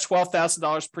 Plus that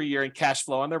 $12,000 per year in cash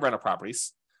flow on their rental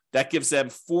properties. That gives them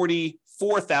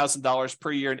 $44,000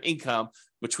 per year in income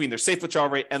between their safe withdrawal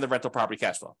rate and the rental property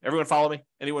cash flow. Everyone follow me?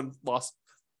 Anyone lost?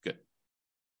 Good.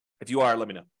 If you are, let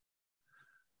me know.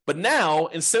 But now,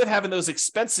 instead of having those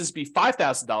expenses be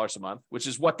 $5,000 a month, which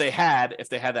is what they had if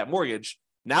they had that mortgage,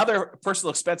 now their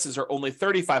personal expenses are only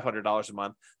 $3,500 a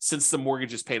month since the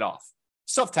mortgage is paid off.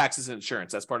 Self-taxes and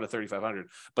insurance, that's part of the $3,500.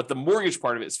 But the mortgage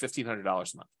part of it is $1,500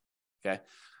 a month. Okay.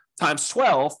 Times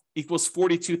 12 equals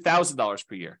 $42,000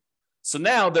 per year. So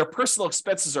now their personal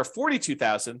expenses are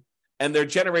 $42,000 and they're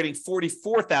generating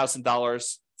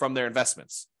 $44,000 from their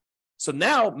investments. So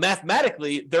now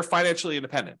mathematically, they're financially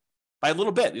independent by a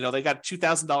little bit. They got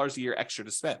 $2,000 a year extra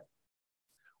to spend,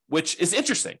 which is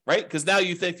interesting, right? Because now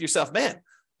you think to yourself, man,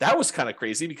 that was kind of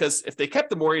crazy because if they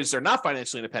kept the mortgage, they're not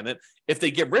financially independent. If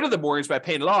they get rid of the mortgage by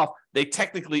paying it off, they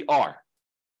technically are.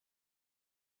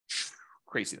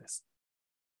 Craziness.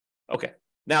 Okay.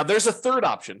 Now there's a third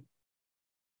option.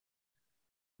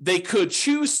 They could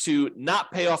choose to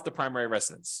not pay off the primary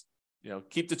residence,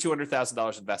 keep the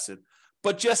 $200,000 invested,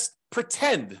 but just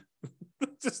pretend,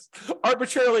 just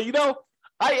arbitrarily,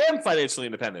 I am financially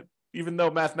independent, even though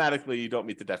mathematically you don't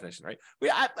meet the definition, right?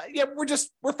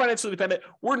 We're financially independent.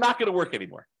 We're not going to work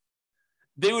anymore.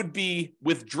 They would be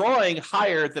withdrawing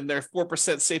higher than their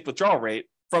 4% safe withdrawal rate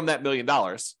from that $1 million,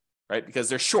 right? Because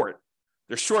they're short.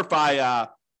 They're short by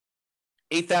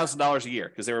 $8,000 a year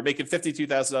because they were making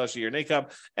 $52,000 a year in income,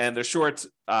 and they're short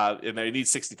and they need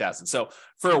 $60,000. So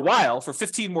for a while, for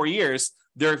 15 more years,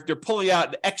 they're pulling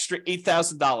out an extra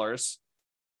 $8,000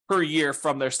 per year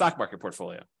from their stock market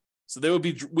portfolio. So they would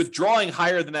be withdrawing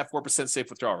higher than that 4% safe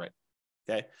withdrawal rate.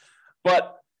 Okay,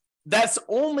 but that's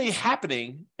only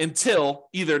happening until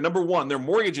either number one, their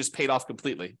mortgage is paid off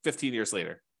completely 15 years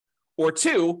later, or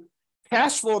two,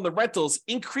 cash flow in the rentals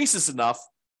increases enough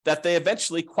that they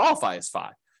eventually qualify as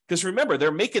FI. Because remember,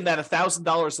 they're making that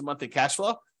 $1,000 a month in cash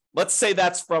flow. Let's say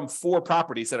that's from 4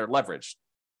 properties that are leveraged.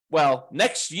 Well,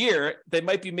 next year, they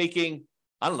might be making,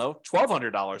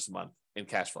 $1,200 a month in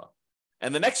cash flow.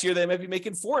 And the next year, they might be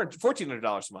making $1,400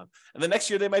 a month. And the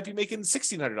next year, they might be making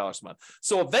 $1,600 a month.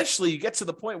 So eventually, you get to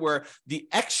the point where the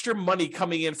extra money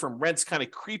coming in from rents kind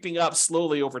of creeping up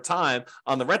slowly over time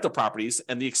on the rental properties,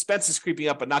 and the expenses creeping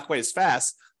up, but not quite as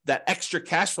fast. That extra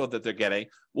cash flow that they're getting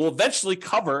will eventually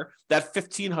cover that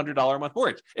 $1,500 a month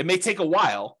mortgage. It may take a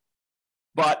while,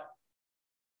 but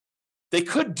they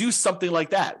could do something like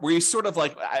that, where you sort of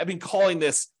I've been calling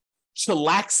this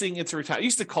chillaxing into retirement. I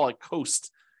used to call it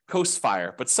coast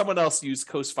fire, but someone else used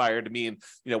coast fire to mean,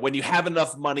 when you have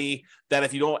enough money that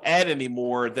if you don't add any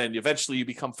more, then eventually you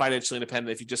become financially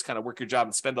independent if you just kind of work your job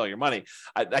and spend all your money.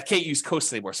 I can't use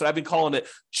coast anymore. So I've been calling it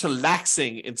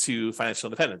chillaxing into financial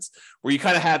independence, where you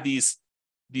kind of have these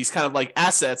kind of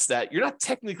assets that you're not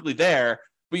technically there,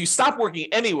 but you stop working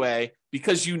anyway,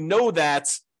 because you know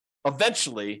that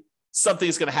eventually something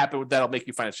is going to happen that'll make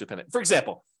you financially independent. For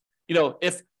example,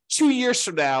 if 2 years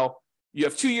from now, you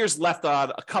have 2 years left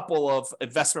on a couple of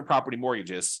investment property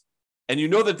mortgages, and you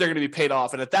know that they're going to be paid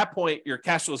off. And at that point, your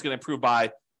cash flow is going to improve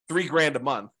by $3,000 a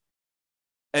month.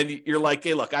 And you're like,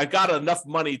 hey, look, I've got enough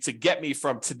money to get me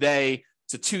from today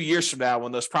to 2 years from now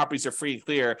when those properties are free and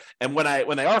clear. And when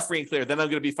they are free and clear, then I'm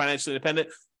going to be financially independent.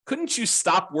 Couldn't you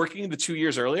stop working the 2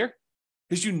 years earlier?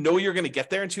 Because you know you're going to get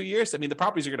there in 2 years. I mean, the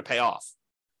properties are going to pay off,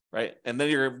 right? And then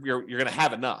you're going to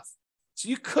have enough. So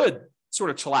you could sort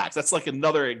of chillax. That's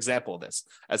another example of this,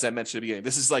 as I mentioned at the beginning.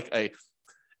 This is a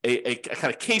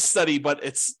kind of case study, but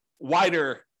it's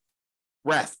wider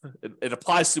breadth. It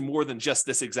applies to more than just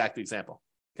this exact example.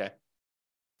 Okay.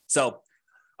 So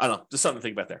I don't know, just something to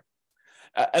think about there.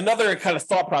 Another kind of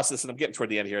thought process, and I'm getting toward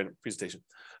the end here in the presentation.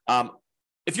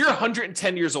 If you're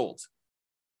 110 years old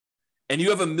and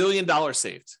you have $1 million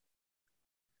saved,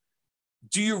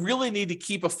 do you really need to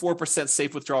keep a 4%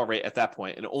 safe withdrawal rate at that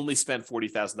point and only spend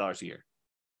 $40,000 a year?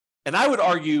 And I would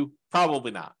argue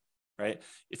probably not, right?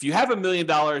 If you have $1 million,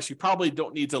 you probably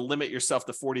don't need to limit yourself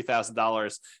to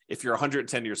 $40,000 if you're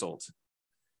 110 years old.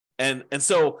 And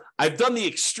so I've done the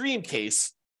extreme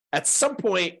case. At some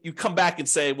point, you come back and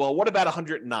say, well, what about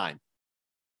 109?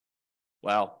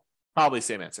 Well, probably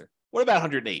same answer. What about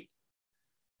 108?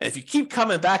 And if you keep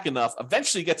coming back enough,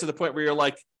 eventually you get to the point where you're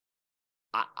like,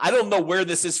 I don't know where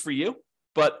this is for you,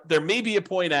 but there may be a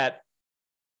point at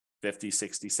 50,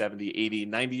 60, 70, 80,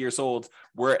 90 years old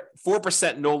where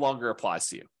 4% no longer applies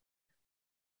to you.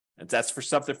 And that's for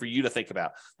something for you to think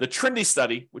about. The Trinity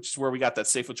study, which is where we got that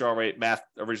safe withdrawal rate math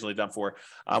originally done for,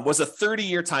 was a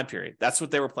 30-year time period. That's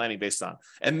what they were planning based on.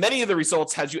 And many of the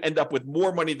results had you end up with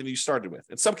more money than you started with.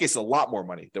 In some cases, a lot more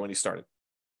money than when you started.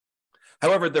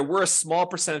 However, there were a small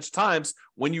percentage of times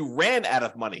when you ran out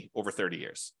of money over 30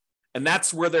 years. And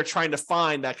that's where they're trying to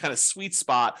find that kind of sweet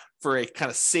spot for a kind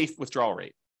of safe withdrawal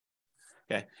rate.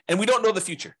 Okay. And we don't know the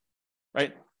future,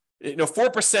 right?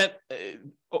 4%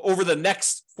 over the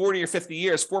next 40 or 50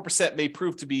 years, 4% may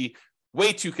prove to be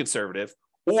way too conservative,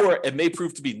 or it may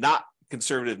prove to be not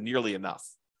conservative nearly enough.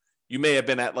 You may have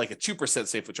been at like a 2%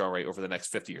 safe withdrawal rate over the next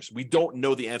 50 years. We don't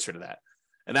know the answer to that.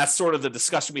 And that's sort of the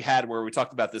discussion we had where we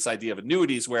talked about this idea of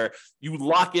annuities, where you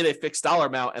lock in a fixed dollar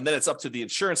amount and then it's up to the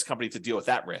insurance company to deal with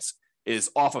that risk. It is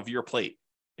off of your plate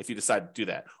if you decide to do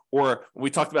that. Or we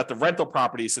talked about the rental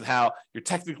properties and how you're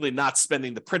technically not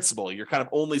spending the principal. You're kind of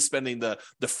only spending the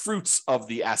fruits of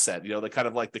the asset, the kind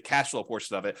of like the cash flow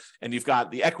portion of it. And you've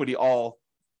got the equity all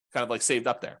kind of like saved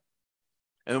up there.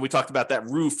 And then we talked about that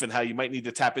roof and how you might need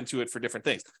to tap into it for different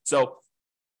things. So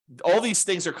all these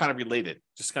things are kind of related,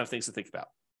 just kind of things to think about.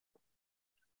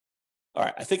 All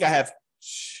right, I think I have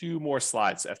 2 more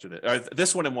slides after this, or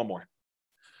this one and one more.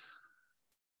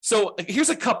 So here's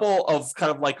a couple of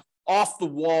kind of like off the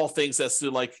wall things as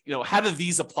to like, how do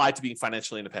these apply to being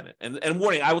financially independent? And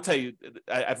warning, I will tell you,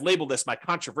 I've labeled this my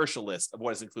controversial list of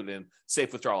what is included in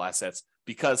safe withdrawal assets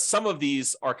because some of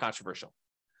these are controversial.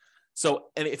 So,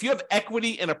 and if you have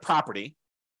equity in a property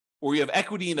or you have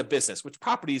equity in a business, which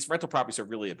rental properties are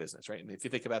really a business, right? And if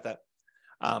you think about that,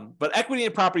 but equity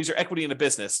in properties or equity in a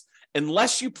business,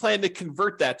 unless you plan to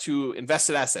convert that to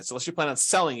invested assets, unless you plan on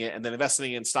selling it and then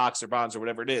investing in stocks or bonds or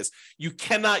whatever it is, you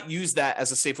cannot use that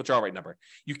as a safe withdrawal rate number.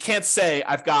 You can't say,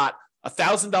 I've got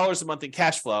 $1,000 a month in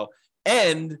cash flow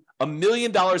and $1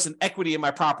 million in equity in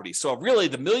my property. So really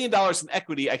the $1 million in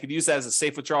equity, I could use that as a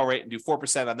safe withdrawal rate and do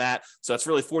 4% on that. So it's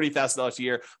really $40,000 a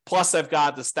year. Plus I've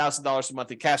got this $1,000 a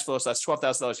month in cash flow. So that's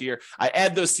 $12,000 a year. I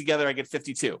add those together, I get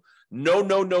 52.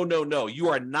 No. You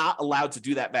are not allowed to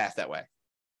do that math that way.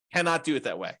 Cannot do it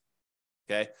that way.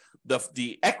 Okay.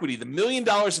 The equity, the $1 million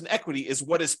in equity is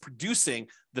what is producing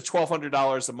the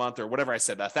 $1,200 a month or whatever I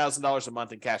said, $1,000 a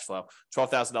month in cash flow,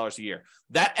 $12,000 a year.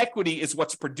 That equity is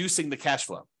what's producing the cash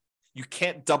flow. You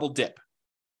can't double dip.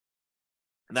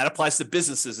 And that applies to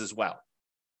businesses as well.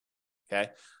 Okay.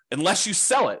 Unless you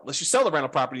sell it, unless you sell the rental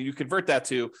property, you convert that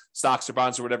to stocks or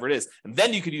bonds or whatever it is. And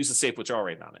then you could use a safe withdrawal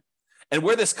rate on it. And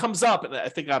where this comes up, and I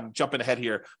think I'm jumping ahead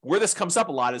here, where this comes up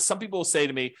a lot is some people will say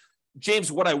to me,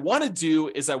 James, what I want to do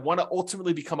is I want to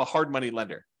ultimately become a hard money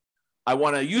lender. I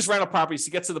want to use rental properties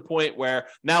to get to the point where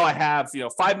now I have,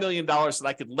 $5 million that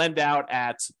I could lend out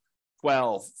at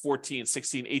 12, 14,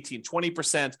 16, 18,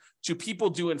 20% to people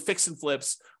doing fix and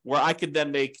flips where I could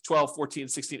then make 12, 14,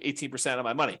 16, 18% of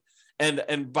my money.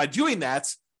 And by doing that,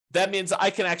 that means I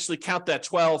can actually count that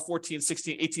 12, 14,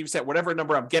 16, 18%, whatever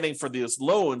number I'm getting for those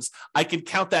loans, I can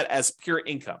count that as pure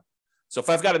income. So if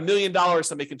I've got $1 million,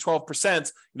 I'm making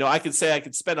 12%, I can say I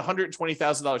could spend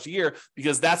 $120,000 a year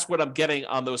because that's what I'm getting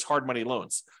on those hard money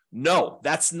loans. No,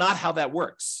 that's not how that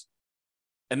works.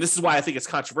 And this is why I think it's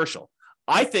controversial.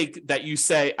 I think that you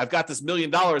say, I've got this $1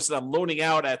 million that I'm loaning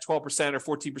out at 12%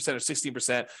 or 14% or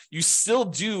 16%. You still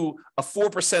do a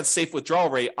 4% safe withdrawal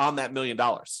rate on that $1 million.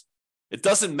 It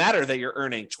doesn't matter that you're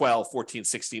earning 12, 14,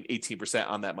 16, 18%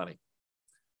 on that money.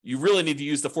 You really need to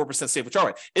use the 4% safe withdrawal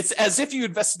rate. It's as if you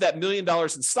invested that $1 million in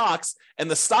stocks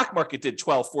and the stock market did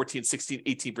 12, 14, 16,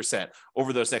 18%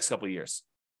 over those next couple of years.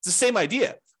 It's the same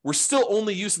idea. We're still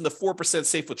only using the 4%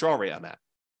 safe withdrawal rate on that.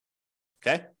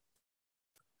 Okay?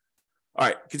 All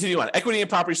right, continue on. Equity in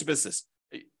properties or business.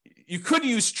 You could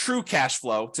use true cash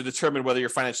flow to determine whether you're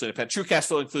financially independent. True cash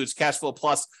flow includes cash flow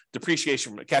plus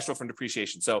depreciation, cash flow from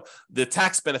depreciation. So the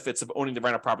tax benefits of owning the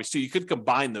rental properties too, you could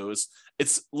combine those.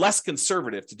 It's less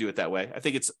conservative to do it that way. I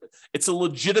think it's a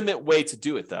legitimate way to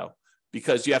do it though,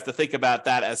 because you have to think about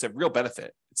that as a real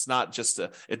benefit. It's not just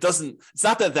it's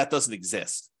not that doesn't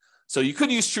exist. So you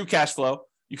could use true cash flow.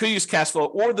 You could use cash flow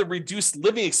or the reduced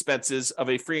living expenses of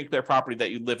a free and clear property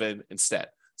that you live in instead.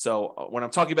 So when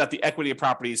I'm talking about the equity of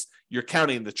properties, you're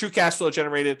counting the true cash flow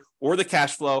generated or the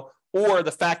cash flow or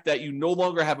the fact that you no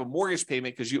longer have a mortgage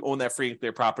payment because you own that free and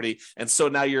clear property. And so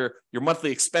now your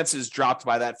monthly expenses dropped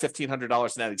by that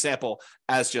 $1,500 in that example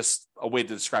as just a way to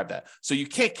describe that. So you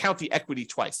can't count the equity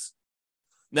twice.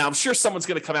 Now, I'm sure someone's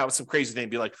going to come out with some crazy thing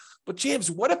and be like, but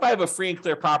James, what if I have a free and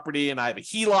clear property and I have a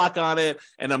HELOC on it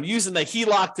and I'm using the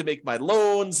HELOC to make my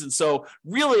loans? And so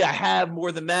really I have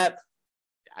more than that.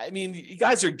 I mean, you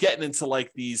guys are getting into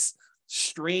like these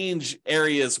strange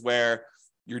areas where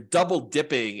you're double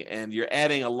dipping and you're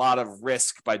adding a lot of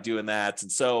risk by doing that. And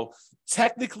so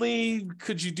technically,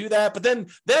 could you do that? But then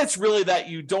it's really that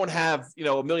you don't have,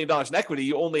 $1 million in equity.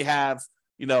 You only have,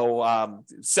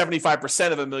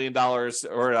 75% of $1 million, or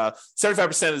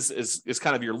 75% is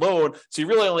kind of your loan. So you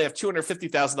really only have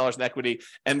 $250,000 in equity.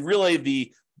 And really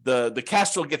the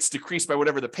cash flow gets decreased by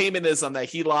whatever the payment is on that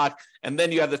HELOC. And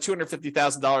then you have the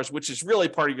 $250,000, which is really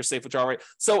part of your safe withdrawal rate.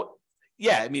 So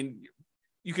yeah, I mean,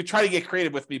 you could try to get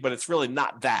creative with me, but it's really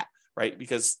not that, right?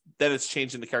 Because then it's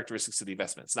changing the characteristics of the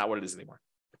investment. It's not what it is anymore.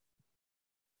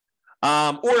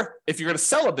 Or if you're going to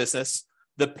sell a business,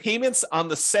 the payments on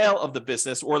the sale of the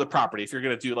business or the property, if you're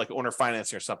going to do like owner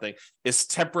financing or something, is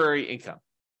temporary income.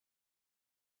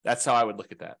 That's how I would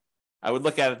look at that. I would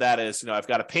look at it that as, I've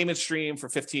got a payment stream for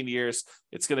 15 years.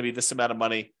 It's going to be this amount of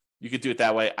money. You could do it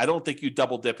that way. I don't think you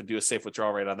double dip and do a safe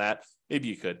withdrawal rate on that. Maybe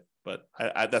you could, but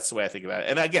that's the way I think about it.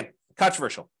 And again,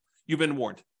 controversial. You've been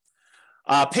warned.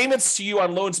 Payments to you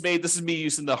on loans made. This is me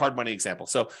using the hard money example.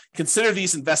 So consider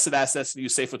these invested assets and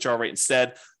use safe withdrawal rate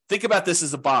instead. Think about this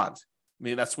as a bond. I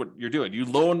mean, that's what you're doing. You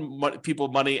loan people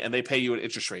money and they pay you an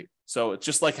interest rate. So it's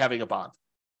just like having a bond.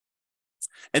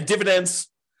 And dividends,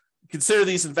 consider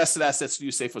these invested assets and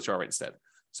use safe withdrawal rate instead.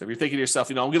 So if you're thinking to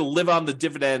yourself, I'm going to live on the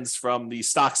dividends from the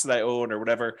stocks that I own or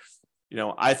whatever,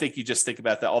 I think you just think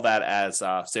about all that as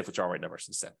safe withdrawal rate numbers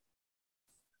instead.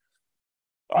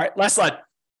 All right, last slide.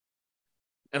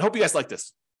 And hope you guys like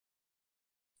this.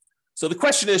 So the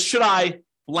question is, should I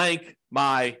blank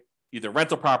my either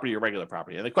rental property or regular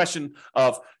property? And the question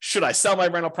of, should I sell my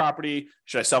rental property?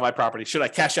 Should I sell my property? Should I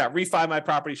cash out, refi my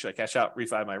property? Should I cash out,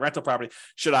 refi my rental property?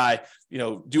 Should I,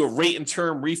 do a rate and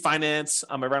term refinance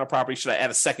on my rental property? Should I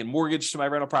add a second mortgage to my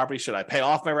rental property? Should I pay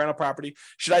off my rental property?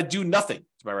 Should I do nothing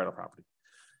to my rental property?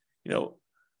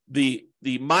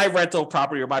 The my rental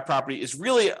property or my property is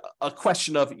really a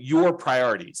question of your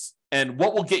priorities and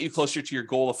what will get you closer to your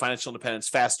goal of financial independence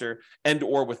faster and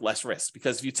or with less risk.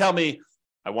 Because if you tell me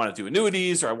I want to do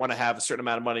annuities or I want to have a certain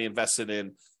amount of money invested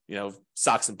in,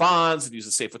 stocks and bonds and use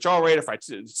a safe withdrawal rate, if I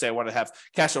say I want to have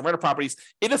cash on rental properties,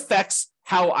 it affects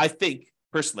how I think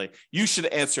personally you should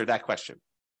answer that question.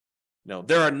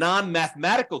 There are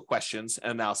non-mathematical questions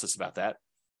and analysis about that,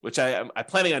 which I'm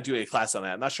planning on doing a class on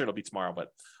that. I'm not sure it'll be tomorrow,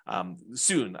 but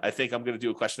soon. I think I'm going to do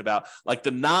a question about like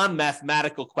the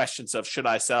non-mathematical questions of should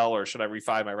I sell or should I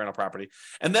refi my rental property?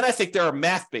 And then I think there are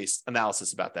math-based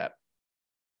analysis about that.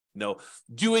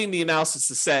 Doing the analysis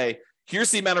to say, here's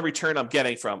the amount of return I'm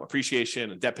getting from appreciation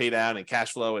and debt pay down and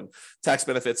cash flow and tax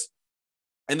benefits.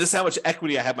 And this is how much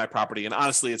equity I have in my property. And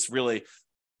honestly, it's really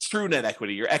true net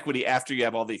equity, your equity after you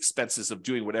have all the expenses of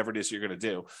doing whatever it is you're going to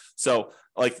do. So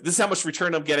like this is how much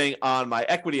return I'm getting on my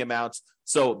equity amounts.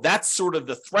 So that's sort of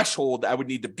the threshold I would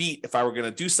need to beat if I were going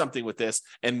to do something with this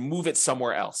and move it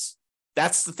somewhere else.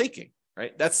 That's the thinking,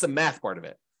 right? That's the math part of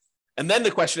it. And then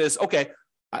the question is, okay,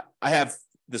 I have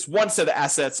this one set of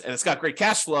assets and it's got great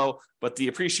cash flow, but the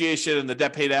appreciation and the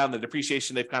debt pay down, the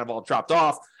depreciation, they've kind of all dropped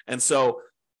off. And so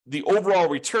the overall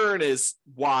return is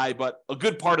Y, but a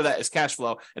good part of that is cash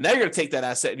flow. And now you're going to take that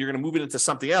asset and you're going to move it into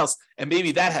something else. And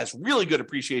maybe that has really good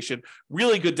appreciation,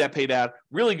 really good debt pay down,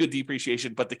 really good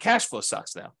depreciation, but the cash flow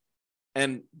sucks now.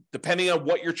 And depending on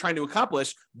what you're trying to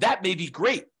accomplish, that may be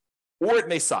great or it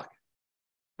may suck,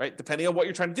 right? Depending on what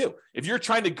you're trying to do. If you're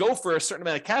trying to go for a certain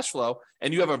amount of cash flow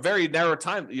and you have a very narrow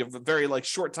time, you have a very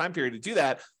short time period to do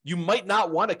that, you might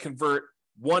not want to convert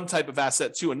one type of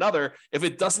asset to another if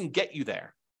it doesn't get you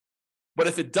there. But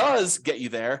if it does get you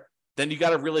there, then you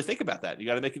got to really think about that. You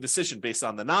got to make a decision based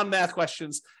on the non-math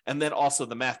questions and then also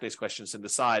the math-based questions and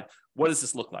decide, what does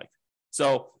this look like?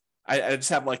 So I just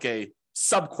have like a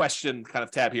sub-question kind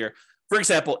of tab here. For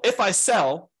example, if I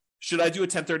sell, should I do a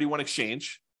 1031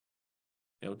 exchange?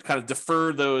 Kind of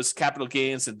defer those capital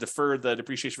gains and defer the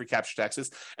depreciation recapture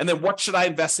taxes. And then what should I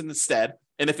invest in instead?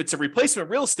 And if it's a replacement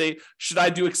real estate, should I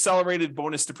do accelerated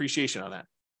bonus depreciation on that?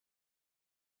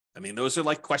 I mean, those are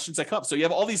like questions that come up. So you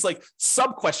have all these like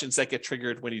sub questions that get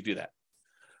triggered when you do that.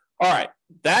 All right.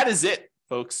 That is it,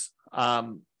 folks.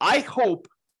 I hope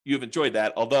you've enjoyed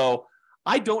that, although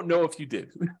I don't know if you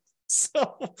did.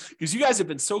 So, because you guys have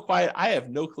been so quiet, I have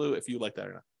no clue if you like that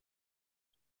or not.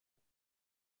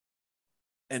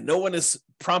 And no one is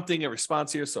prompting a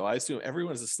response here, so I assume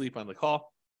everyone is asleep on the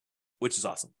call, which is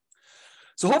awesome.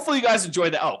 So hopefully you guys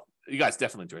enjoyed that. Oh, you guys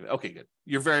definitely enjoyed it. Okay, good.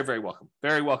 You're very, very welcome.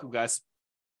 Very welcome, guys.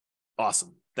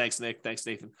 Awesome. Thanks, Nick. Thanks,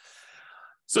 Nathan.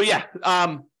 So yeah,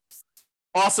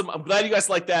 awesome. I'm glad you guys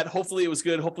like that. Hopefully it was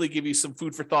good. Hopefully give you some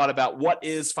food for thought about what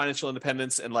is financial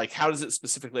independence and like how does it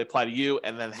specifically apply to you,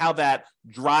 and then how that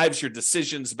drives your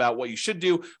decisions about what you should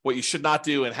do, what you should not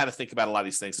do, and how to think about a lot of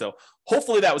these things. So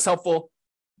hopefully that was helpful.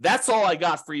 That's all I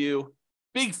got for you.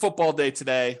 Big football day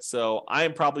today. So I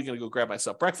am probably going to go grab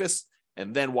myself breakfast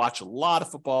and then watch a lot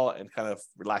of football and kind of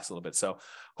relax a little bit. So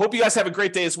hope you guys have a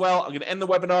great day as well. I'm going to end the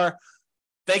webinar.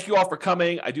 Thank you all for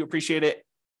coming. I do appreciate it.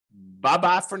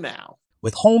 Bye-bye for now.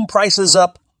 With home prices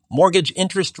up, mortgage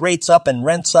interest rates up, and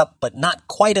rents up, but not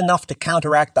quite enough to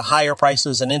counteract the higher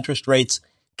prices and interest rates,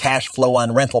 cash flow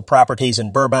on rental properties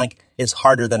in Burbank is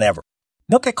harder than ever.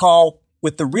 Book a call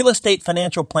with the Real Estate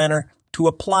Financial Planner to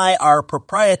apply our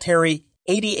proprietary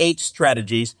 88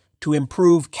 strategies to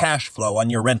improve cash flow on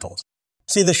your rentals.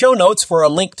 See the show notes for a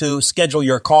link to schedule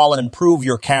your call and improve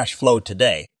your cash flow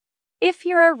today. If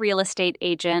you're a real estate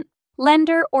agent,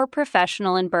 lender, or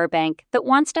professional in Burbank that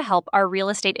wants to help our real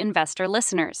estate investor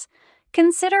listeners,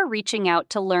 consider reaching out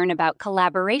to learn about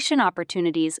collaboration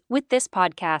opportunities with this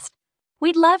podcast.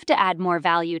 We'd love to add more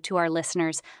value to our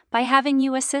listeners by having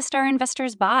you assist our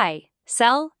investors buy,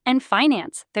 sell, and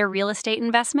finance their real estate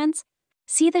investments.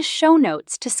 See the show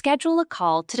notes to schedule a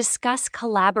call to discuss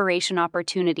collaboration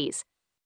opportunities.